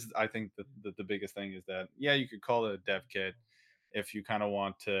this is, I think, the biggest thing is that yeah, you could call it a dev kit if you kind of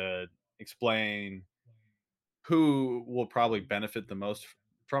want to explain who will probably benefit the most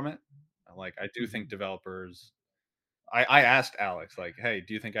from it. Like I do think Hmm. developers. I asked Alex, like, "Hey,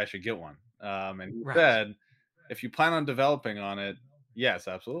 do you think I should get one?" And he Right. said, "If you plan on developing on it, yes,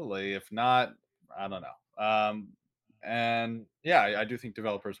 absolutely. If not, I don't know." And yeah, I do think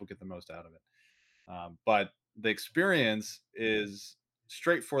developers will get the most out of it. But the experience is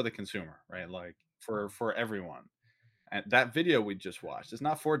straight for the consumer, right? Like for everyone. And that video we just watched is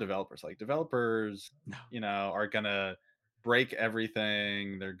not for developers. Like developers, No. are gonna break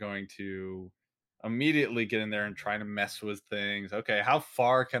everything. They're going to immediately get in there and try to mess with things. Okay, how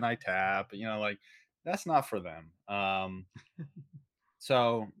far can I tap? Like that's not for them.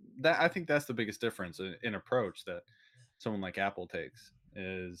 So that I think that's the biggest difference in approach that someone like Apple takes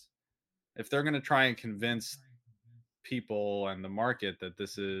is if they're going to try and convince people and the market that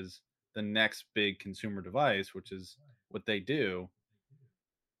this is the next big consumer device, which is what they do,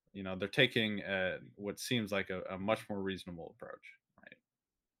 they're taking what seems like a much more reasonable approach, right?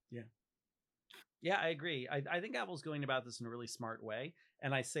 Yeah. Yeah, I agree. I think Apple's going about this in a really smart way.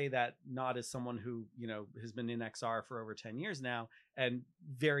 And I say that not as someone who, has been in XR for over 10 years now and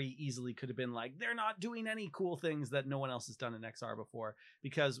very easily could have been like, they're not doing any cool things that no one else has done in XR before,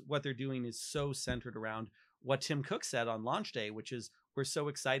 because what they're doing is so centered around what Tim Cook said on launch day, which is we're so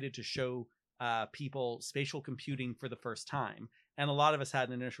excited to show people spatial computing for the first time. And a lot of us had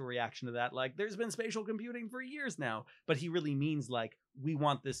an initial reaction to that, like, there's been spatial computing for years now. But he really means, like, we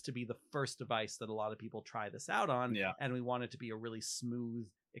want this to be the first device that a lot of people try this out on. Yeah, And we want it to be a really smooth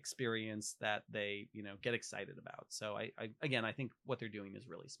experience that they, get excited about. So again, I think what they're doing is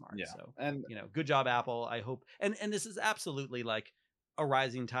really smart. yeah, So, and good job, Apple. I hope, and this is absolutely like a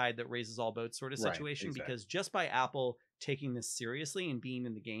rising tide that raises all boats sort of right, situation, exactly. because just by Apple taking this seriously and being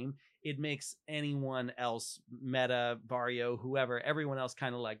in the game, it makes anyone else, Meta, Vario, whoever, everyone else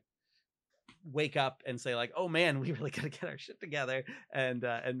kind of like wake up and say like, oh man, we really got to get our shit together and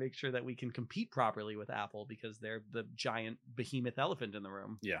make sure that we can compete properly with Apple, because they're the giant behemoth elephant in the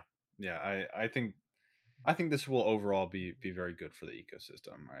room. Yeah, yeah. I think this will overall be very good for the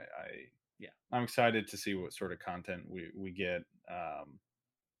ecosystem. Yeah. I'm excited to see what sort of content we get.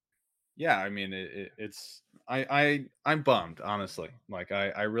 Yeah, I mean, it's I'm bummed, honestly. Like,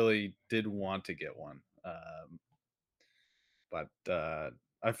 I really did want to get one, but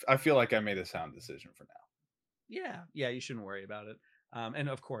I feel like I made a sound decision for now. Yeah, yeah, you shouldn't worry about it. And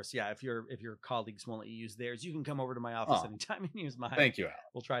of course, yeah, if your colleagues won't let you use theirs, you can come over to my office Oh, anytime and use mine. thank you, Al.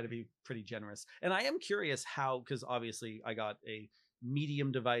 We'll try to be pretty generous. And I am curious how, because obviously I got a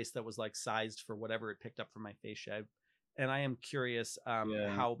medium device that was like sized for whatever it picked up from my face shape. And I am curious Yeah.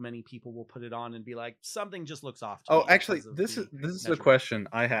 how many people will put it on and be like, something just looks off to Oh, me actually, because of this is the this is a measurement. question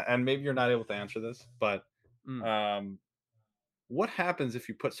I had, and maybe you're not able to answer this, but Mm. um, what happens if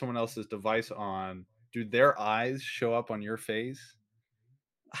you put someone else's device on? Do their eyes show up on your face,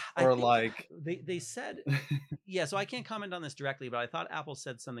 I or think like? they said, yeah, so I can't comment on this directly, but I thought Apple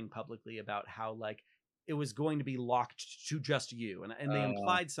said something publicly about how like it was going to be locked to just you, and they Uh,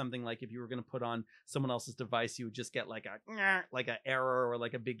 implied something like if you were going to put on someone else's device, you would just get like a like a error or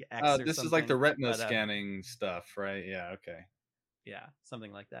like a big X or this is like something. the retina But scanning stuff, right? Yeah. Okay. yeah,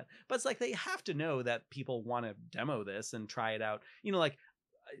 something like that. But it's like they have to know that people want to demo this and try it out. Like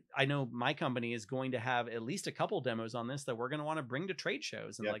I know my company is going to have at least a couple demos on this that we're going to want to bring to trade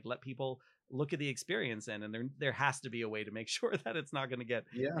shows and Yep. like let people look at the experience in. And there has to be a way to make sure that it's not going to get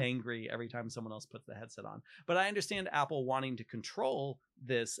Yeah. angry every time someone else puts the headset on. But I understand Apple wanting to control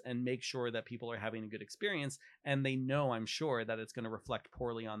this and make sure that people are having a good experience, and they know, I'm sure, that it's going to reflect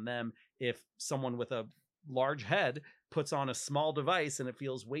poorly on them if someone with a large head puts on a small device and it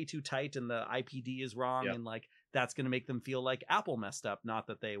feels way too tight and the IPD is wrong, Yep. and like that's going to make them feel like Apple messed up, not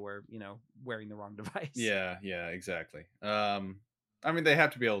that they were, wearing the wrong device. Yeah. Yeah. Exactly. I mean, they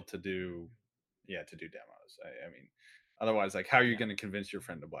have to be able to do, yeah, to do demos. I mean, otherwise, like, how are you Yeah. going to convince your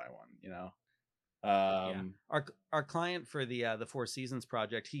friend to buy one? You know? Yeah. Our client for the Four Seasons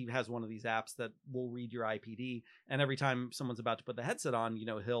project, he has one of these apps that will read your IPD, and every time someone's about to put the headset on,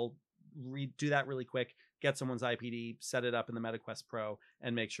 he'll do that really quick, get someone's IPD, set it up in the MetaQuest Pro,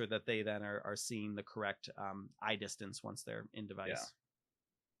 and make sure that they then are seeing the correct eye distance once they're in Yeah. device.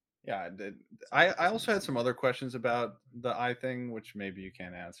 Yeah. So I it's also had nice. some other questions about the eye thing, which maybe you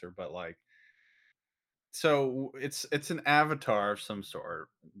can't answer, but like, so it's an avatar of some sort.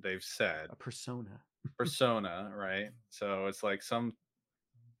 They've said A persona. persona, right? So it's like some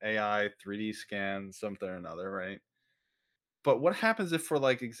AI 3D scan something or another, right? But what happens if, for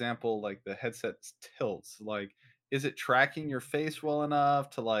like example, like the headset tilts? Like, is it tracking your face well enough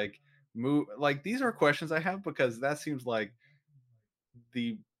to like move? Like, these are questions I have, because that seems like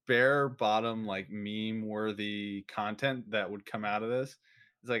the bare bottom, like, meme worthy content that would come out of this.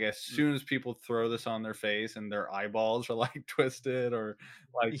 It's like, as Mm. soon as people throw this on their face and their eyeballs are like twisted, or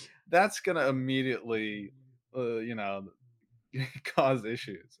like, Yeah. that's gonna immediately you know cause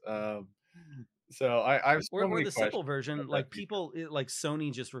issues. So I have so Or many the questions simple about version, that like feature. like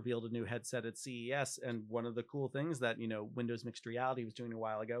Sony just revealed a new headset at CES, and one of the cool things that Windows Mixed Reality was doing a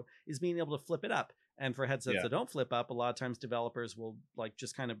while ago is being able to flip it up. And for headsets Yeah. that don't flip up, a lot of times developers will like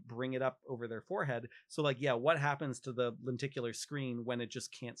just kind of bring it up over their forehead. So like, yeah, what happens to the lenticular screen when it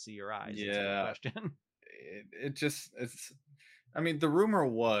just can't see your eyes? It's a good Yeah. question. It just, it's, I mean, the rumor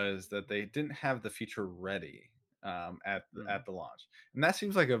was that they didn't have the feature ready Mm. at the launch, and that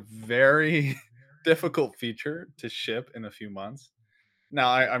seems like a very difficult feature to ship in a few months.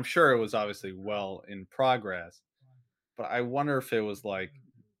 Now, Yeah. I'm sure it was obviously well in progress, but I wonder if it was like,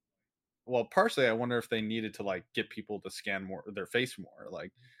 well, partially, I wonder if they needed to like get people to scan more their face more.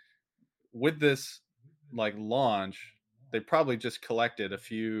 Like, with this like launch, they probably just collected a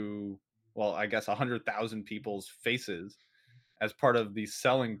few. well, I guess 100,000 people's faces as part of the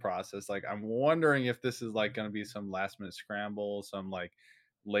selling process. Like, I'm wondering if this is like going to be some last minute scramble, some like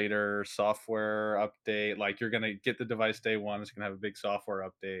later software update. Like, you're going to get the device day one, it's going to have a big software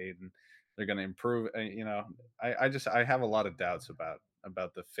update, and they're going to improve. I have a lot of doubts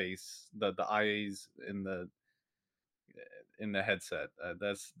about the face, the eyes in the headset.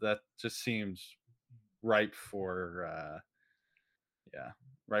 That just seems ripe for yeah,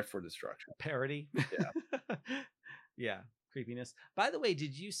 ripe for destruction. Parody. Yeah. Yeah, creepiness. By the way,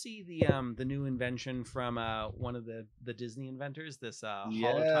 did you see the new invention from one of the Disney inventors, this hollow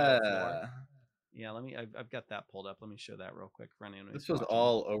tile floor? Yeah. Yeah, I've got that pulled up. Let me show that real quick for anyone who's This was watching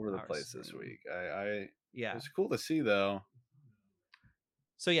all over the our place this stream. week. It Yeah. was cool to see though.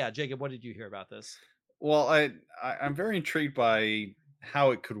 So yeah, Jacob, what did you hear about this? Well, I'm very intrigued by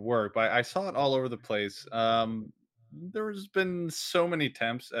how it could work, but I saw it all over the place. There's been so many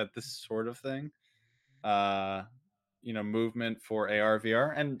attempts at this sort of thing. Uh, movement for AR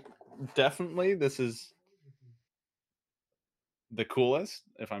VR, and definitely this is the coolest,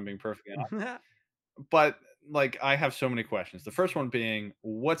 if I'm being perfectly honest. But like, I have so many questions. The first one being,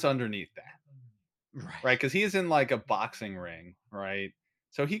 what's underneath that? Right? Right. Because he's in like a boxing ring, right?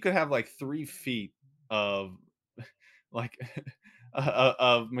 So he could have like 3 feet of like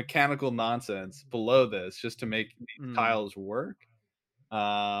of mechanical nonsense below this just to make these Mm. tiles work.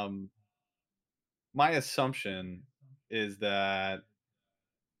 Um, my assumption is that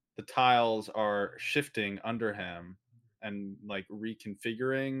the tiles are shifting under him and like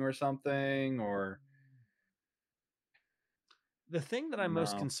reconfiguring or something, or The thing that I'm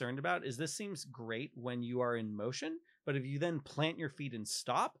most no. concerned about is this seems great when you are in motion, but if you then plant your feet and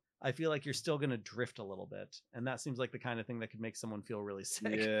stop, I feel like you're still going to drift a little bit. And that seems like the kind of thing that could make someone feel really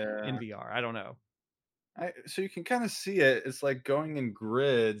sick in Yeah. VR. I don't know. So you can kind of see it. It's like going in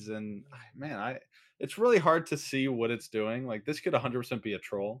grids, and man, I it's really hard to see what it's doing. Like, this could 100% be a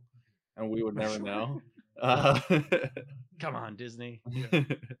troll, and we would never Sure. know. Uh, Come on, Disney. Yeah.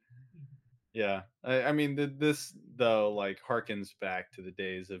 yeah, I mean, this though like harkens back to the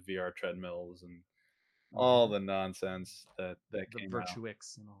days of VR treadmills and all Hmm. the nonsense that The came out.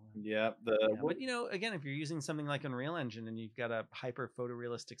 Virtuix and all that. Yeah, Yeah, but again, if you're using something like Unreal Engine and you've got a hyper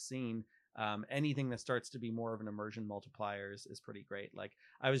photorealistic scene, anything that starts to be more of an immersion multiplier is pretty great. Like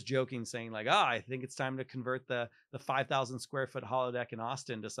I was joking, saying like, "Ah, I think it's time to convert the 5,000 square foot holodeck in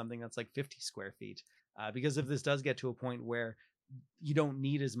Austin to something that's like 50 square feet." Because if this does get to a point where you don't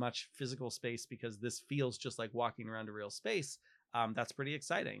need as much physical space because this feels just like walking around a real space, that's pretty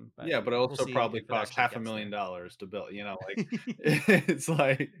exciting. But yeah, but we'll also see probably if it cost actually half a gets million there. dollars to build. Like, it's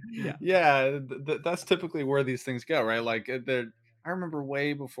like, Yeah. yeah, that's typically where these things go, right? Like, they're I remember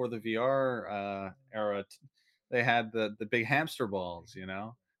way before the VR era, they had the big hamster balls,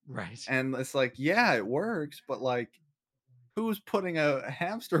 Right. and it's like, yeah, it works, but like, who's putting a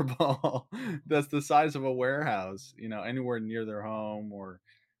hamster ball that's the size of a warehouse, anywhere near their home or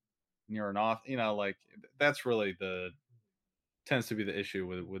near an off, like, that's really the tends to be the issue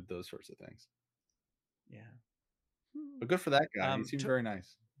with those sorts of things. Yeah. But good for that guy. He Um, seemed to, very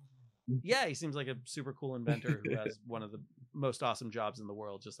nice. yeah, he seems like a super cool inventor who has one of the most awesome jobs in the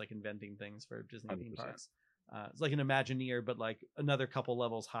world, just like inventing things for Disney theme 100%. parks. It's like an Imagineer, but like another couple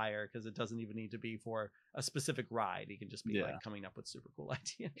levels higher because it doesn't even need to be for a specific ride. He can just be like Yeah. coming up with super cool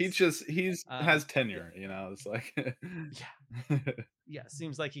He ideas. just he's Um, has tenure, it's like yeah, yeah,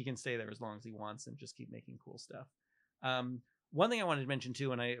 seems like he can stay there as long as he wants and just keep making cool stuff. Um, one thing I wanted to mention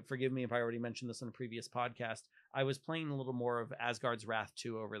too, and I forgive me if I already mentioned this on a previous podcast, I was playing a little more of Asgard's Wrath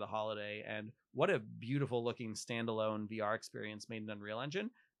 2 over the holiday, and what a beautiful looking standalone VR experience made in Unreal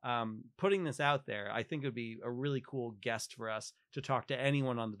Engine. Putting this out there, I think it would be a really cool guest for us to talk to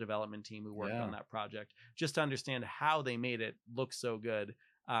anyone on the development team who worked on yeah. that project, just to understand how they made it look so good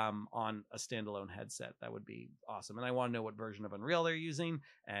on a standalone headset. That would be awesome. And I want to know what version of Unreal they're using,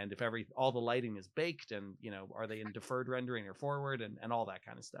 and if all the lighting is baked, and are they in deferred rendering or forward, and all that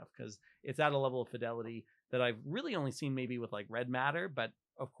kind of stuff, because it's at a level of fidelity that I've really only seen maybe with like Red Matter. But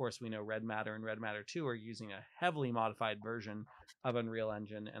of course, we know Red Matter and Red Matter 2 are using a heavily modified version of Unreal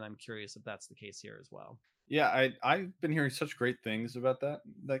Engine, and I'm curious if that's the case here as well. Yeah, I've been hearing such great things about that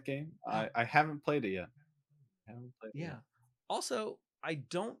game. I haven't played it yet. I haven't played it Yeah. yet. Also, I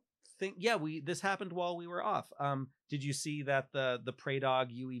don't think, yeah, we this happened while we were off. Did you see that the Prey Dog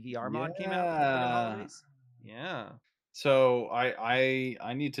UEVR mod came out over the Yeah. holidays? Yeah. So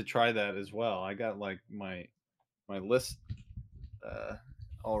I need to try that as well. I got like my list uh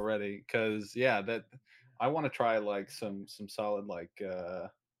already, cuz yeah, that I want to try like some solid like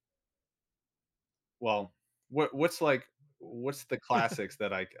well, what's like what's the classics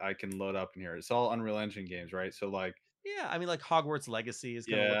that I can load up in here? It's all Unreal Engine games, right? So like, Yeah, I mean, like Hogwarts Legacy is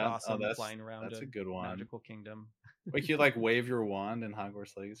going to look yeah, oh, awesome flying around that's a a good one. magical kingdom. Like you like wave your wand in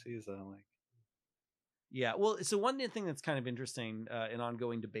Hogwarts Legacy? Is that like Yeah, well, so one thing that's kind of interesting, an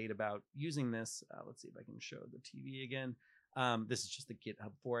ongoing debate about using this. Let's see if I can show the TV again. This is just the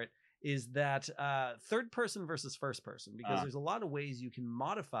GitHub for it. Is that third person versus first person? Because there's a lot of ways you can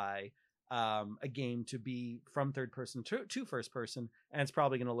modify a game to be from third person to first person, and it's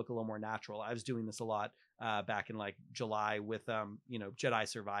probably going to look a little more natural. I was doing this a lot back in like July with Jedi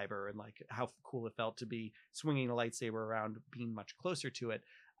Survivor, and like how cool it felt to be swinging a lightsaber around, being much closer to it.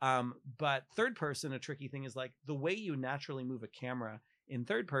 But third person, a tricky thing is like the way you naturally move a camera in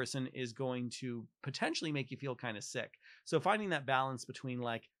third person is going to potentially make you feel kind of sick. So finding that balance between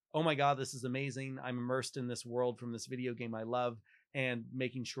like, oh my God, this is amazing, I'm immersed in this world from this video game I love, and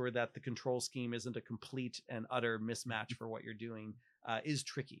making sure that the control scheme isn't a complete and utter mismatch for what you're doing is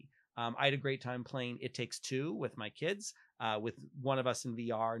tricky. I had a great time playing It Takes Two with my kids, with one of us in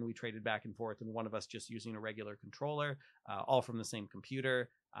VR, and we traded back and forth, and one of us just using a regular controller, all from the same computer.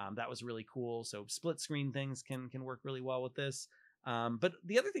 That was really cool. So split screen things can work really well with this. But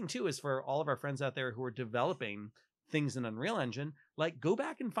the other thing too is for all of our friends out there who are developing things in Unreal Engine, like go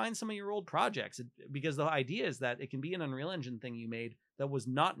back and find some of your old projects, because the idea is that it can be an Unreal Engine thing you made that was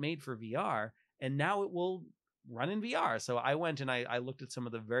not made for VR, and now it will run in VR. So I went and I looked at some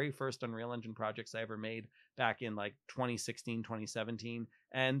of the very first Unreal Engine projects I ever made back in like 2016, 2017,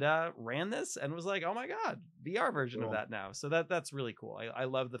 and ran this and was like, oh my God, VR version of cool? that now. So that's really cool. I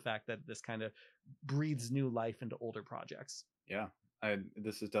love the fact that this kind of breathes new life into older projects. Yeah,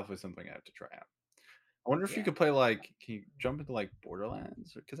 this is definitely something I have to try out. I wonder if you Yeah. could play like, can you jump into like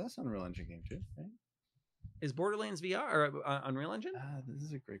Borderlands? Because that's an Unreal Engine game too, right? Is Borderlands VR or Unreal Engine? This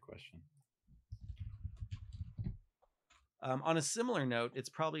is a great question. On a similar note, it's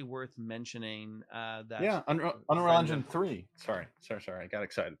probably worth mentioning that Yeah, Unreal Engine 3. Sorry. I got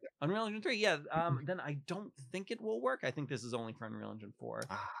excited there. Unreal Engine 3, yeah. Then I don't think it will work. I think this is only for Unreal Engine 4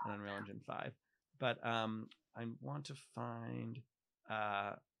 Ah, and Unreal Engine 5. But I want to find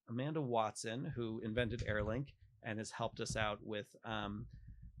Amanda Watson, who invented Airlink and has helped us out with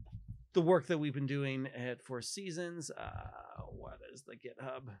the work that we've been doing at Four Seasons. What is the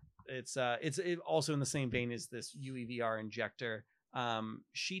GitHub? It's also in the same vein as this UEVR injector.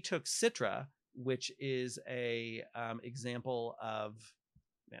 She took Citra, which is a example of,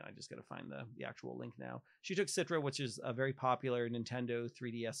 man, I just got to find the actual link now. She took Citra, which is a very popular Nintendo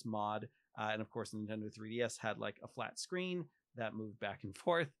 3DS mod, and of course, the Nintendo 3DS had like a flat screen that moved back and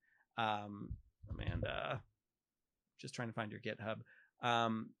forth. Amanda, just trying to find your GitHub.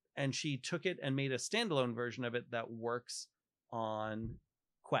 And she took it and made a standalone version of it that works on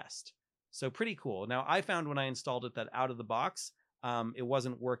Quest. So pretty cool. Now, I found when I installed it that out of the box, it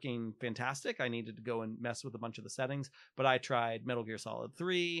wasn't working fantastic. I needed to go and mess with a bunch of the settings, but I tried Metal Gear Solid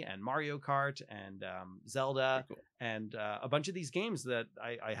 3 and Mario Kart and Zelda cool. and a bunch of these games that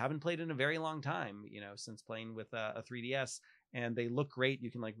I haven't played in a very long time, since playing with a 3DS, and they look great. You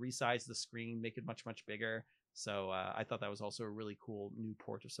can like resize the screen, make it much, much bigger. So I thought that was also a really cool new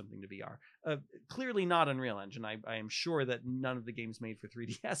port of something to VR. Clearly not Unreal Engine. I am sure that none of the games made for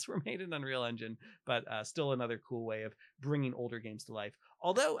 3DS were made in Unreal Engine, but still another cool way of bringing older games to life.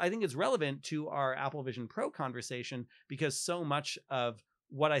 Although I think it's relevant to our Apple Vision Pro conversation, because so much of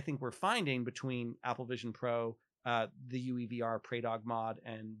what I think we're finding between Apple Vision Pro, the UEVR Praydog mod,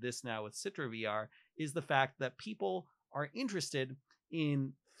 and this now with Citra VR is the fact that people are interested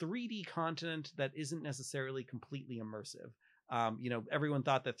in 3D content that isn't necessarily completely immersive. Everyone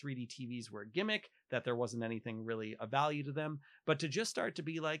thought that 3D TVs were a gimmick, that there wasn't anything really of value to them. But to just start to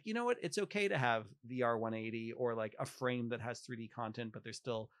be like, you know what, it's okay to have VR 180 or like a frame that has 3D content, but there's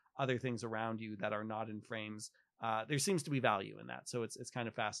still other things around you that are not in frames. There seems to be value in that. So it's kind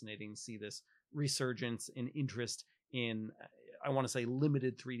of fascinating to see this resurgence in interest in, I want to say,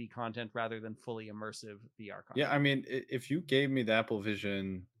 limited 3D content rather than fully immersive VR content. Yeah, I mean, if you gave me the Apple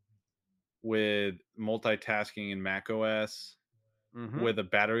Vision with multitasking in Mac OS with a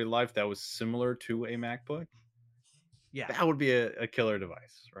battery life that was similar to a MacBook, yeah, that would be a killer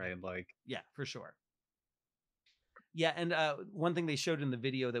device, right? Like, yeah, for sure. Yeah, and one thing they showed in the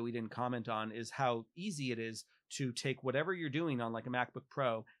video that we didn't comment on is how easy it is to take whatever you're doing on like a MacBook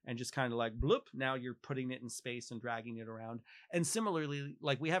Pro and just kind of like bloop, now you're putting it in space and dragging it around. And similarly,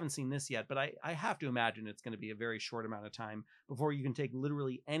 like we haven't seen this yet, but I have to imagine it's going to be a very short amount of time before you can take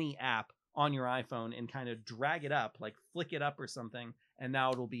literally any app on your iPhone and kind of drag it up, like flick it up or something, and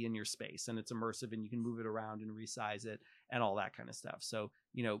now it'll be in your space and it's immersive and you can move it around and resize it and all that kind of stuff. So,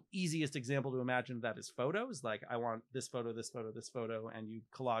 easiest example to imagine of that is photos. Like, I want this photo, this photo, this photo, and you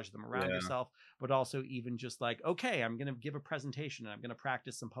collage them around Yeah. yourself. But also, even just like, okay, I'm going to give a presentation and I'm going to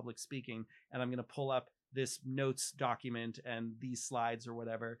practice some public speaking and I'm going to pull up this notes document and these slides or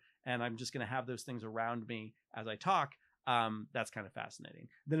whatever. And I'm just going to have those things around me as I talk. That's kind of fascinating.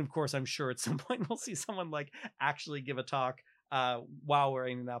 Then, of course, I'm sure at some point we'll see someone like actually give a talk while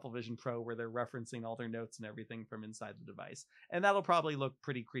wearing an Apple Vision Pro where they're referencing all their notes and everything from inside the device. And that'll probably look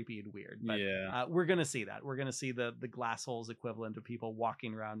pretty creepy and weird, but Yeah. we're going to see that. We're going to see the glass holes equivalent of people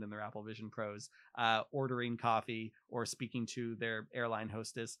walking around in their Apple Vision Pros, ordering coffee or speaking to their airline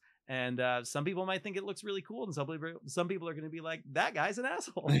hostess. And some people might think it looks really cool, and some people are going to be like, "That guy's an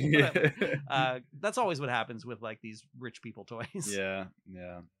asshole." Whatever. That's always what happens with like these rich people toys. Yeah.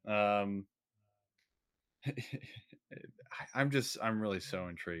 Yeah. I'm really so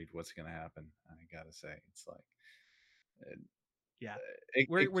intrigued what's gonna happen. I gotta say, it's like it, Yeah, it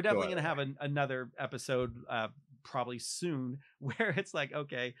we're could go definitely either gonna have way. another episode probably soon where it's like,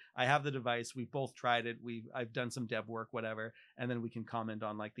 okay, I have the device, we've both tried it, I've done some dev work, whatever, and then we can comment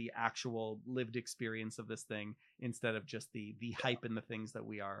on like the actual lived experience of this thing instead of just the hype and the things that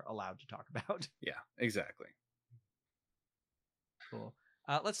we are allowed to talk about. Yeah, exactly. Cool.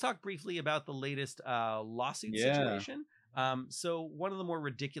 Let's talk briefly about the latest lawsuit Yeah. situation. So one of the more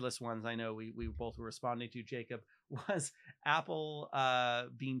ridiculous ones I know we both were responding to, Jacob, was Apple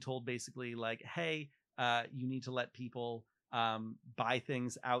being told basically like, hey, you need to let people buy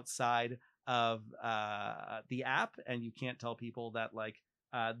things outside of the app, and you can't tell people that like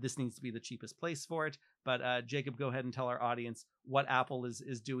this needs to be the cheapest place for it. But Jacob, go ahead and tell our audience what Apple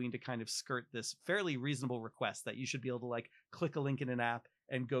is doing to kind of skirt this fairly reasonable request that you should be able to like click a link in an app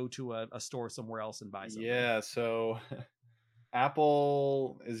and go to a store somewhere else and buy something. Yeah, so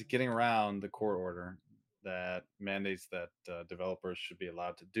Apple is getting around the court order that mandates that developers should be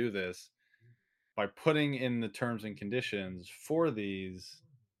allowed to do this by putting in the terms and conditions for these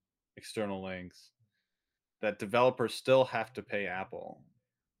external links that developers still have to pay Apple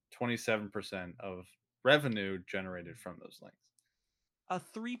 27% of revenue generated from those links. A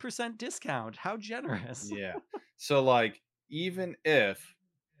 3% discount. How generous. Yeah. So like even if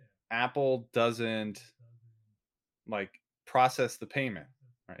Apple doesn't like process the payment,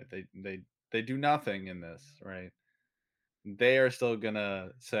 right? They do nothing in this, right? They are still going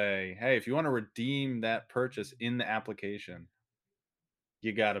to say, "Hey, if you want to redeem that purchase in the application,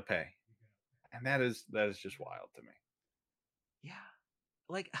 you got to pay." And that is just wild to me. Yeah.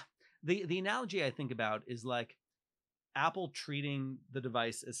 Like the analogy I think about is like Apple treating the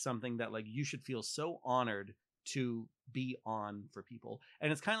device as something that like you should feel so honored to be on for people.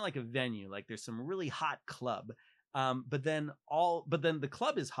 And it's kind of like a venue. Like there's some really hot club. But then the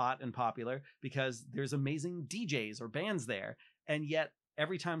club is hot and popular because there's amazing DJs or bands there. And yet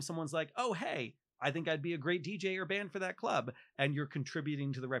every time someone's like, "Oh, hey, I think I'd be a great DJ or band for that club," and you're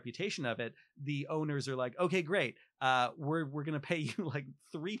contributing to the reputation of it, the owners are like, "Okay, great. We're gonna pay you like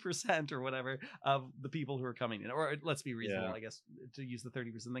 3% or whatever of the people who are coming in, or let's be reasonable, Yeah. I guess, to use the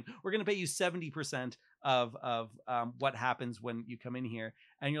 30% thing. We're gonna pay you 70% of what happens when you come in here."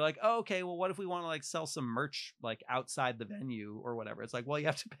 And you're like, "Oh, okay, well, what if we want to like sell some merch like outside the venue or whatever?" It's like, well, you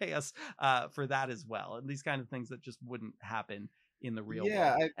have to pay us for that as well, and these kind of things that just wouldn't happen in the real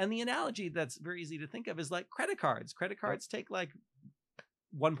Yeah, world. And the analogy that's very easy to think of is like credit cards. Credit yep. cards take like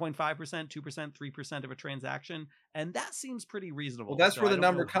 1.5%, 2%, 3% of a transaction. And that seems pretty Well, reasonable. that's So where I the don't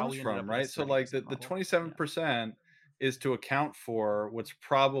number know how comes we ended from, up with right? this So like 30% the model. Yeah. 27% is to account for what's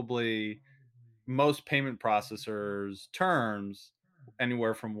probably most payment processors terms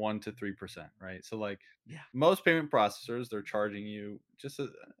anywhere from 1 to 3%, right? So like Yeah. most payment processors, they're charging you just a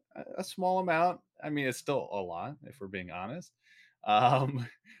small amount. I mean, it's still a lot if we're being honest. Um,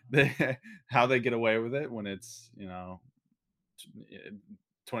 they, how they get away with it when it's,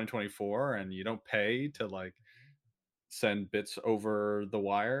 2024 and you don't pay to like send bits over the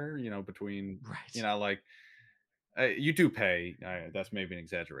wire, between, Right. like you do pay. That's maybe an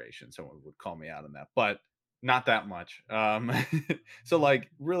exaggeration. Someone would call me out on that, but not that much. So,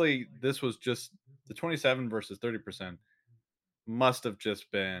 like, really, this was just the 27 versus 30% must have just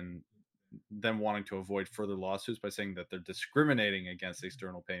been them wanting to avoid further lawsuits by saying that they're discriminating against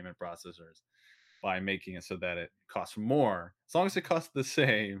external payment processors by making it so that it costs more. As long as it costs the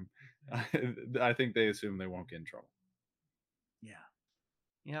same, I think they assume they won't get in trouble. Yeah.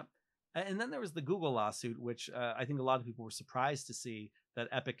 Yep. And then there was the Google lawsuit, which I think a lot of people were surprised to see that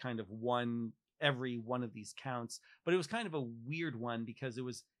Epic kind of won every one of these counts, but it was kind of a weird one because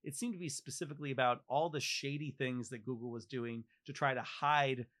it seemed to be specifically about all the shady things that Google was doing to try to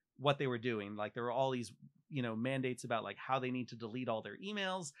hide what they were doing. Like there were all these mandates about like how they need to delete all their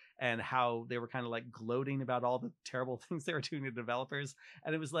emails and how they were kind of like gloating about all the terrible things they were doing to developers.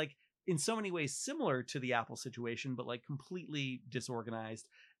 And it was like in so many ways similar to the Apple situation, but like completely disorganized.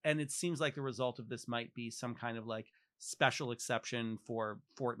 And it seems like the result of this might be some kind of like special exception for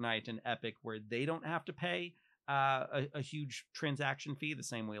Fortnite and Epic where they don't have to pay a huge transaction fee the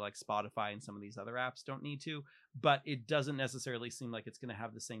same way like Spotify and some of these other apps don't need to. But it doesn't necessarily seem like it's going to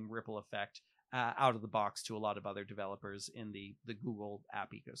have the same ripple effect out of the box to a lot of other developers in the Google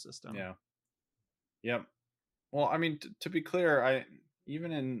app ecosystem. Yeah. Yep. Well, I mean, to be clear, I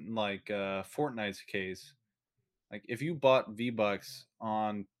even in like Fortnite's case, like if you bought V Bucks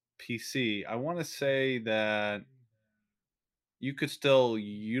on PC, I want to say that you could still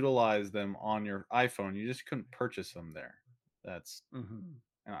utilize them on your iPhone. You just couldn't purchase them there. That's Hmm.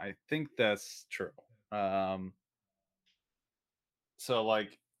 and I think that's true. Um, so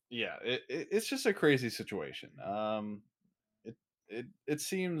like, yeah, it's just a crazy situation. It it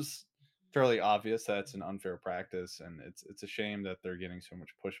seems fairly obvious that it's an unfair practice, and it's a shame that they're getting so much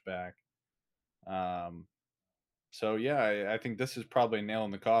pushback. Um, so yeah, I think this is probably a nail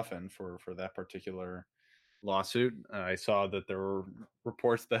in the coffin for that particular lawsuit. I saw that there were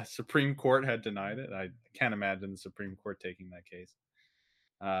reports that Supreme Court had denied it. I can't imagine the Supreme Court taking that case.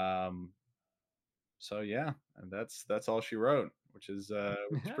 Um, so yeah, and that's all she wrote, which is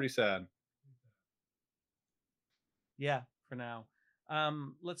pretty sad. Yeah, for now.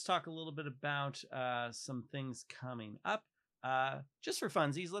 Let's talk a little bit about some things coming up. Just for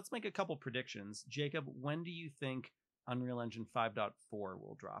funsies, let's make a couple predictions. Jacob, when do you think Unreal Engine 5.4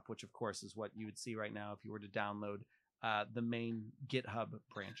 will drop? Which, of course, is what you would see right now if you were to download the main GitHub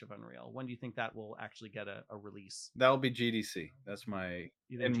branch of Unreal. When do you think that will actually get a release? That will be GDC. That's my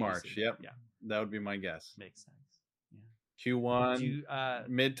You in think March. GDC? Yep, Yeah, that would be my guess. makes sense. Yeah. Do Q1, you,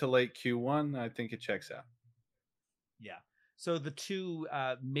 mid to late Q1. I think it checks out. Yeah. So the two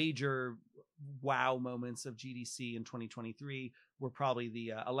major wow moments of GDC in 2023 were probably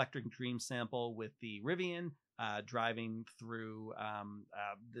the Electric Dream sample with the Rivian driving through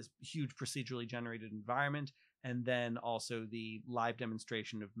this huge procedurally generated environment, and then also the live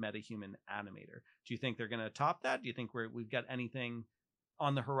demonstration of MetaHuman Animator. Do you think they're going to top that? Do you think we've got anything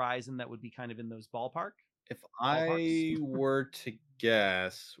on the horizon that would be kind of in those If ballparks? I were to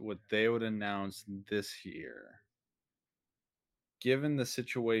guess what they would announce this year, given the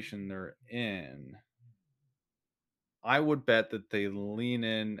situation they're in, I would bet that they lean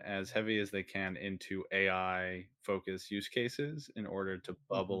in as heavy as they can into AI focused use cases in order to Hmm.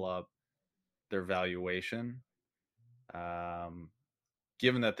 bubble up their valuation. Um,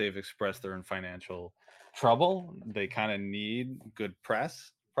 Given that they've expressed they're in financial trouble, they kind of need good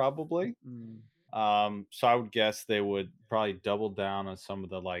press, probably. Mm. So I would guess they would probably double down on some of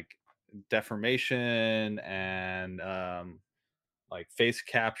the like deformation and like face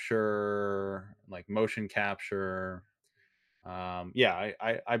capture, like motion capture. Yeah,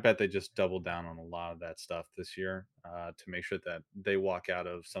 I bet they just double down on a lot of that stuff this year to make sure that they walk out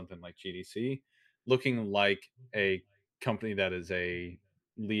of something like GDC looking like a company that is a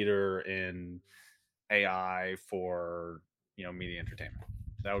leader in AI for media entertainment.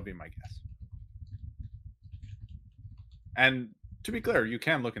 That would be my guess. And to be clear, you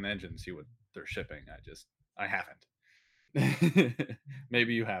can look in the engine and see what they're shipping. I haven't.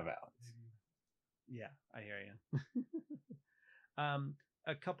 Maybe you have, Alex. Yeah, I hear you. um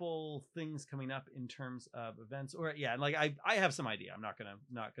a couple things coming up in terms of events, or yeah, like I have some idea. I'm not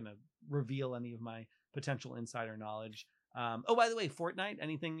gonna reveal any of my potential insider knowledge. Oh, by the way, Fortnite,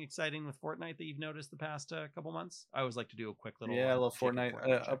 anything exciting with Fortnite that you've noticed the past couple months? I always like to do a quick little Yeah, a little Jacob Fortnite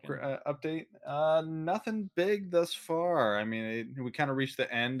Fortnite check-in. update. Nothing big thus far. I mean, we kind of reached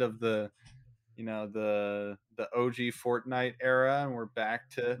the end of the OG Fortnite era, and we're back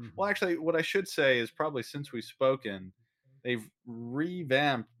to. Well, Mm-hmm. actually, what I should say is probably since we've spoken, they've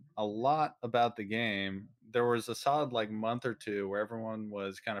revamped a lot about the game. There was a solid like month or two where everyone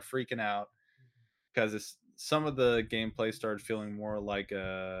was kind of freaking out because some of the gameplay started feeling more like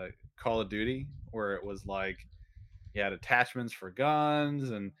a Call of Duty, where it was like you had attachments for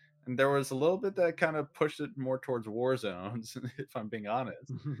guns and there was a little bit that kind of pushed it more towards war zones, if I'm being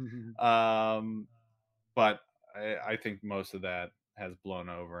honest. Um, but I think most of that has blown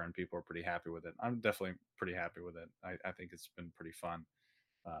over and people are pretty happy with it. I'm definitely pretty happy with it. I think it's been pretty fun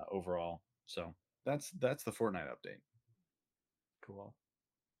overall. So that's the Fortnite update. Cool.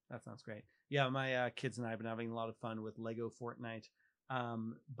 That sounds great. Yeah, my kids and I have been having a lot of fun with Lego Fortnite.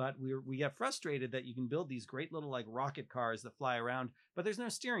 But we get frustrated that you can build these great little like rocket cars that fly around, but there's no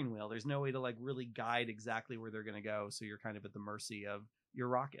steering wheel. There's no way to like really guide exactly where they're going to go. So you're kind of at the mercy of your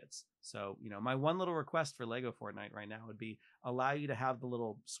rockets. So, my one little request for Lego Fortnite right now would be allow you to have the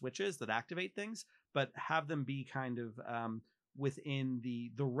little switches that activate things, but have them be kind of within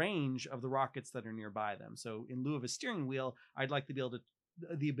the range of the rockets that are nearby them. So in lieu of a steering wheel, I'd like to be able to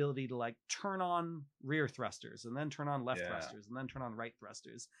the ability to like turn on rear thrusters and then turn on left Yeah. thrusters and then turn on right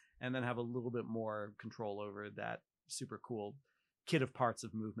thrusters and then have a little bit more control over that super cool kit of parts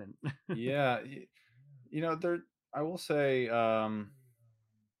of movement. Yeah. There, I will say,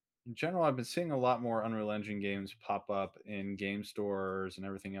 in general, I've been seeing a lot more Unreal Engine games pop up in game stores and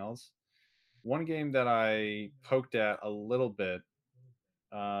everything else. One game that I poked at a little bit,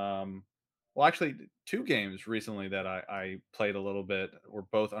 um, well, actually, two games recently that I played a little bit were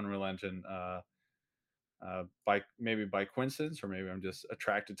both Unreal Engine. By maybe by coincidence, or maybe I'm just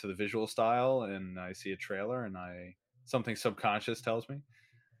attracted to the visual style, and I see a trailer, and I something subconscious tells me.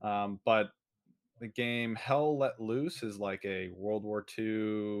 But the game Hell Let Loose is like a World War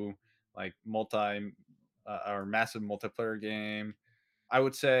II, like multi or massive multiplayer game. I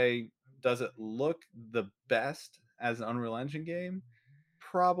would say, does it look the best as an Unreal Engine game?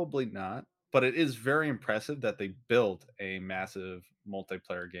 Probably not, but it is very impressive that they built a massive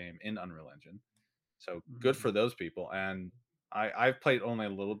multiplayer game in Unreal Engine. So good Mm-hmm. for those people. And I've played only a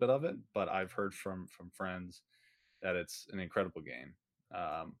little bit of it, but I've heard from friends that it's an incredible game.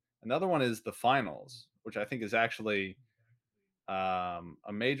 Another one is the Finals, which I think is actually a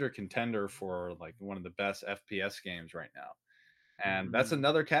major contender for like one of the best FPS games right now. And that's Mm-hmm.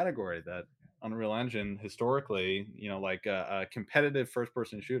 another category that Unreal Engine historically, like competitive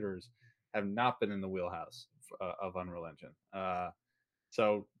first-person shooters have not been in the wheelhouse of Unreal Engine.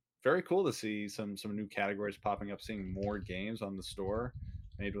 So very cool to see some new categories popping up, seeing more games on the store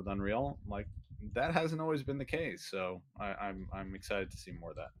made with Unreal. Like that hasn't always been the case. So I'm excited to see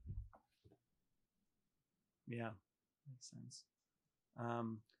more of that. Yeah, makes sense.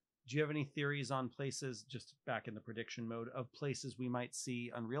 um, do you have any theories on places, just back in the prediction mode, of places we might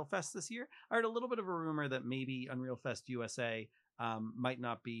see Unreal Fest this year? I heard a little bit of a rumor that maybe Unreal Fest USA might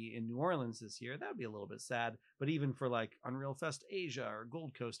not be in New Orleans this year. That would be a little bit sad. But even for like Unreal Fest Asia or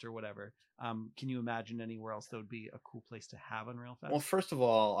Gold Coast or whatever, can you imagine anywhere else that would be a cool place to have Unreal Well, Fest? first of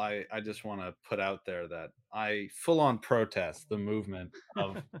all, I just want to put out there that I full on protest the movement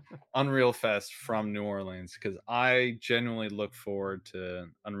of Unreal Fest from New Orleans because I genuinely look forward to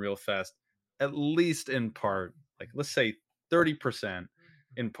Unreal Fest, at least in part, like let's say 30%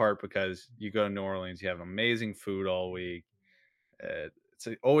 in part because you go to New Orleans, you have amazing food all week.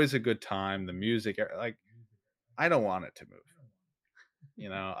 Always a good time. The music, like, I don't want it to move.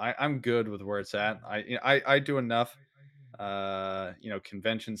 I'm good with where it's at. I do enough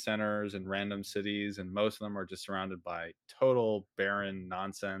convention centers and random cities, and most of them are just surrounded by total barren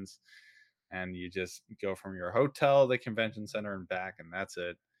nonsense. And you just go from your hotel to the convention center and back, and that's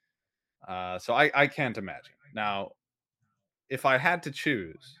it. So I can't imagine. Now, if I had to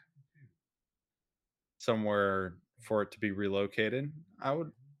choose somewhere for it to be relocated, I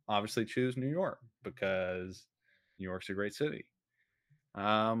would obviously choose New York because New York's a great city.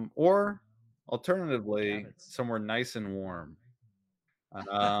 Or alternatively, Gabbets. somewhere nice and warm.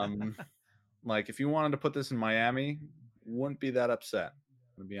 Um, Like if you wanted to put this in Miami, wouldn't be that upset,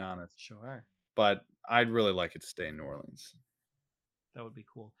 to be honest. Sure. But I'd really like it to stay in New Orleans. That would be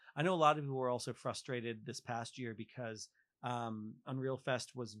cool. I know a lot of people were also frustrated this past year because Unreal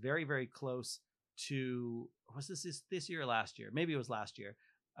Fest was very, very close to, was this year or last year? Maybe it was last year.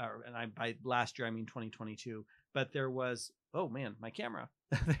 And by last year I mean 2022. But there was, oh man, my camera.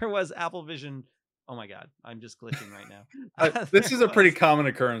 There was Apple Vision. Oh my God, I'm just glitching right now. This There is a pretty was. common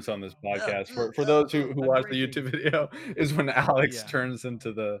occurrence on this podcast. For those who I'm watch the breaking. YouTube video, is when Alex Yeah, turns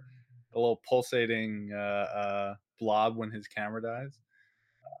into the little pulsating blob when his camera dies.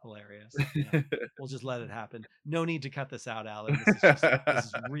 hilarious. Yeah, we'll just let it happen. No need to cut this out, Alan. This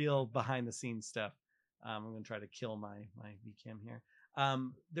is real behind the scenes stuff. I'm going to try to kill my VCam here.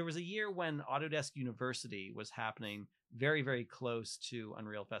 There was a year when Autodesk University was happening very, very close to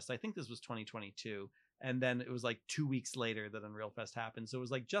Unreal Fest. I think this was 2022. And then it was like 2 weeks later that Unreal Fest happened. So it was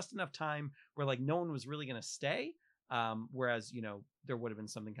like just enough time where like no one was really going to stay. Whereas, there would have been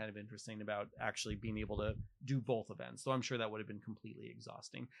something kind of interesting about actually being able to do both events. So I'm sure that would have been completely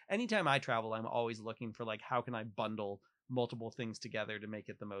exhausting. Anytime I travel, I'm always looking for like, how can I bundle multiple things together to make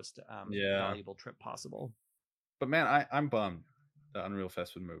it the most Yeah, valuable trip possible? but man, I'm bummed that Unreal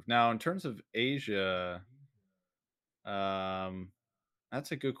Fest would move. Now, in terms of Asia,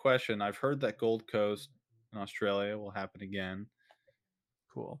 that's a good question. I've heard that Gold Coast in Australia will happen again.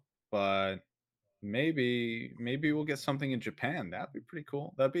 Cool. but maybe we'll get something in Japan. That'd be pretty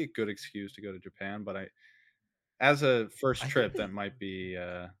cool. That'd be a good excuse to go to Japan, but I as a first I think trip, that they might be,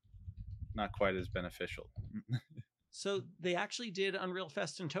 not quite as beneficial. so they actually did Unreal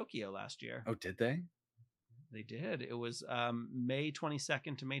Fest in Tokyo last year. Oh, did they? They did. It was May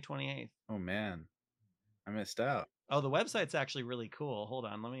 22nd to May 28th. Oh, man. I missed out. Oh, the website's actually really cool. Hold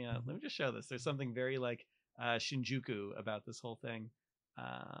on, let me just show this. There's something very like Shinjuku about this whole thing.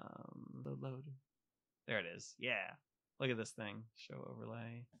 Load. There it is. Yeah, look at this thing. Show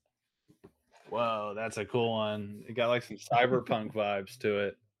overlay. Whoa, that's a cool one. It got, like, some cyberpunk vibes to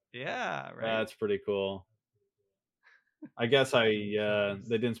it. Yeah, right. That's pretty cool. I guess they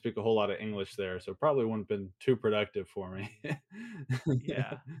didn't speak a whole lot of English there, so it probably wouldn't have been too productive for me.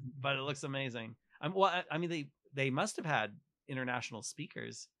 Yeah, but it looks amazing. Well, I mean, they must have had international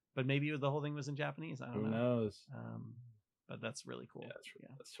speakers, but maybe the whole thing was in Japanese. I don't Who know. knows? But that's really cool. Yeah,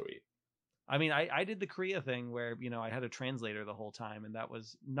 that's sweet. I mean, I did the Korea thing where, I had a translator the whole time, and that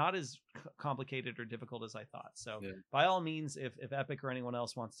was not as complicated or difficult as I thought. So Yeah. by all means, if Epic or anyone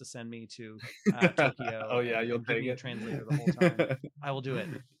else wants to send me to Tokyo, Oh, yeah, you'll and give take me a it? translator the whole time, I will do it.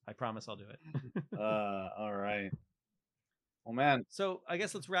 I promise I'll do it. All right. Well, man. So I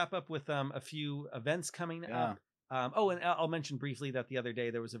guess let's wrap up with a few events coming Yeah. up. And I'll mention briefly that the other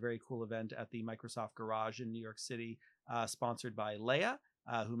day there was a very cool event at the Microsoft Garage in New York City, sponsored by Leia,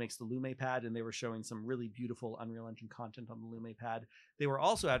 who makes the LumePad, and they were showing some really beautiful Unreal Engine content on the LumePad. They were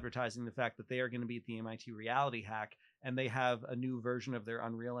also advertising the fact that they are going to be at the MIT Reality Hack, and they have a new version of their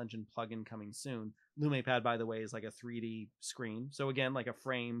Unreal Engine plugin coming soon. LumePad, by the way, is like a 3D screen. So again, like a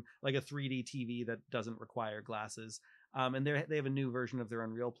frame, like a 3D TV that doesn't require glasses. And they have a new version of their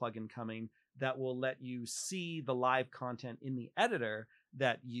Unreal plugin coming that will let you see the live content in the editor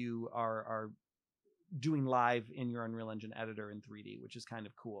that you are doing live in your Unreal Engine editor in 3D, which is kind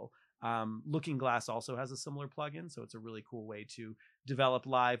of cool. Looking Glass also has a similar plugin, so it's a really cool way to develop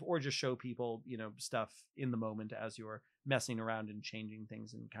live or just show people, stuff in the moment as you're messing around and changing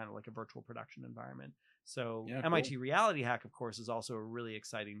things in kind of like a virtual production environment. So Yeah, MIT cool. Reality Hack, of course, is also a really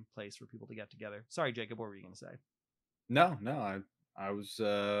exciting place for people to get together. Sorry, Jacob, what were you going to say? No, I was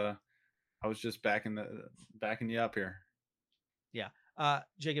just backing you up here. Yeah.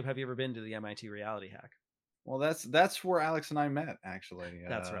 Jacob, have you ever been to the MIT Reality Hack? Well, that's where Alex and I met, actually.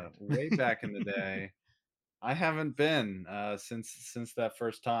 That's right. Way back in the day. I haven't been since that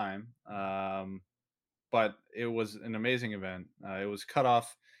first time, but it was an amazing event. It was cut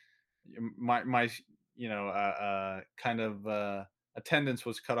off. My kind of attendance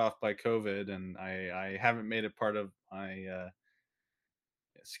was cut off by COVID, and I haven't made it part of my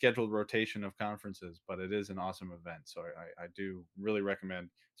scheduled rotation of conferences, but it is an awesome event. So I do really recommend,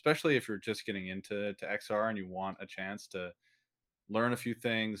 especially if you're just getting into XR and you want a chance to learn a few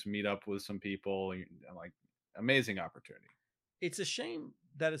things, meet up with some people, like amazing opportunity. It's a shame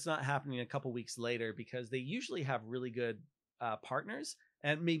that it's not happening a couple weeks later because they usually have really good partners.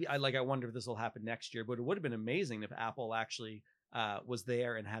 And maybe I wonder if this will happen next year, but it would have been amazing if Apple actually was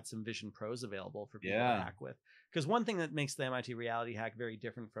there and had some Vision Pros available for people to hack with. Because one thing that makes the MIT Reality Hack very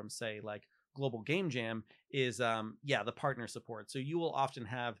different from, say, like Global Game Jam is, the partner support. So you will often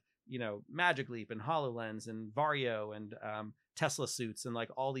have, Magic Leap and HoloLens and Vario and Tesla suits and like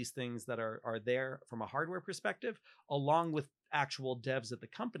all these things that are there from a hardware perspective, along with actual devs at the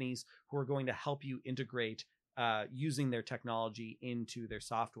companies who are going to help you integrate using their technology into their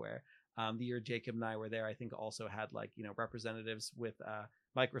software. The year Jacob and I were there, I think also had representatives with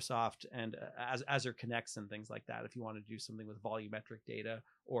Microsoft and Azure Connects and things like that. If you want to do something with volumetric data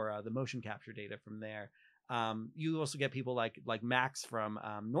or the motion capture data from there, you also get people like Max from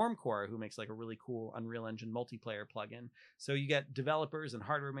Normcore, who makes like a really cool Unreal Engine multiplayer plugin. So you get developers and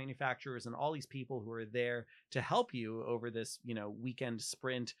hardware manufacturers and all these people who are there to help you over this weekend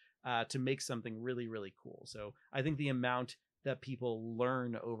sprint to make something really, really cool. So I think the amount that people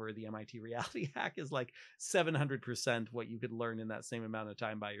learn over the MIT Reality Hack is like 700% what you could learn in that same amount of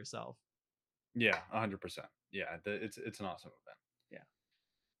time by yourself. Yeah, 100%. Yeah, it's an awesome event. Yeah.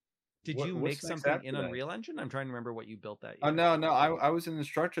 Did you make something in Unreal Engine? I'm trying to remember what you built that year. Oh, no, I was an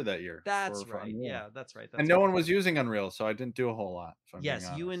instructor that year. That's right. Yeah, that's right. And no one was using Unreal, so I didn't do a whole lot. Yes,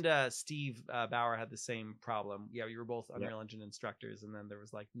 you and Steve Bauer had the same problem. Yeah, you were both Unreal Engine instructors, and then there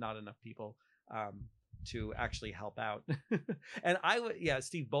was like not enough people to actually help out. And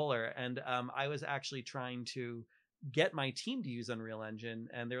Steve Bowler, and I was actually trying to get my team to use Unreal Engine,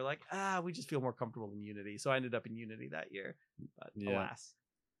 and they're like, we just feel more comfortable in Unity. So I ended up in Unity that year, but alas.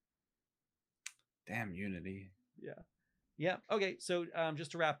 Damn Unity. Yeah. Okay. So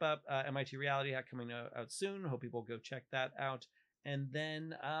just to wrap up, MIT Reality Hack coming out soon. Hope people go check that out. And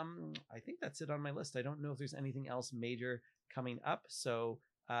then I think that's it on my list. I don't know if there's anything else major coming up. So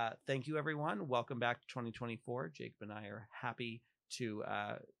thank you, everyone. Welcome back to 2024. Jacob and I are happy to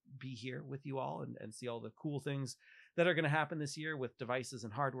be here with you all and see all the cool things that are going to happen this year with devices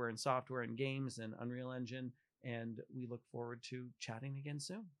and hardware and software and games and Unreal Engine. And we look forward to chatting again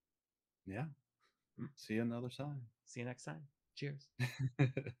soon. Yeah. See you another time. See you next time. Cheers.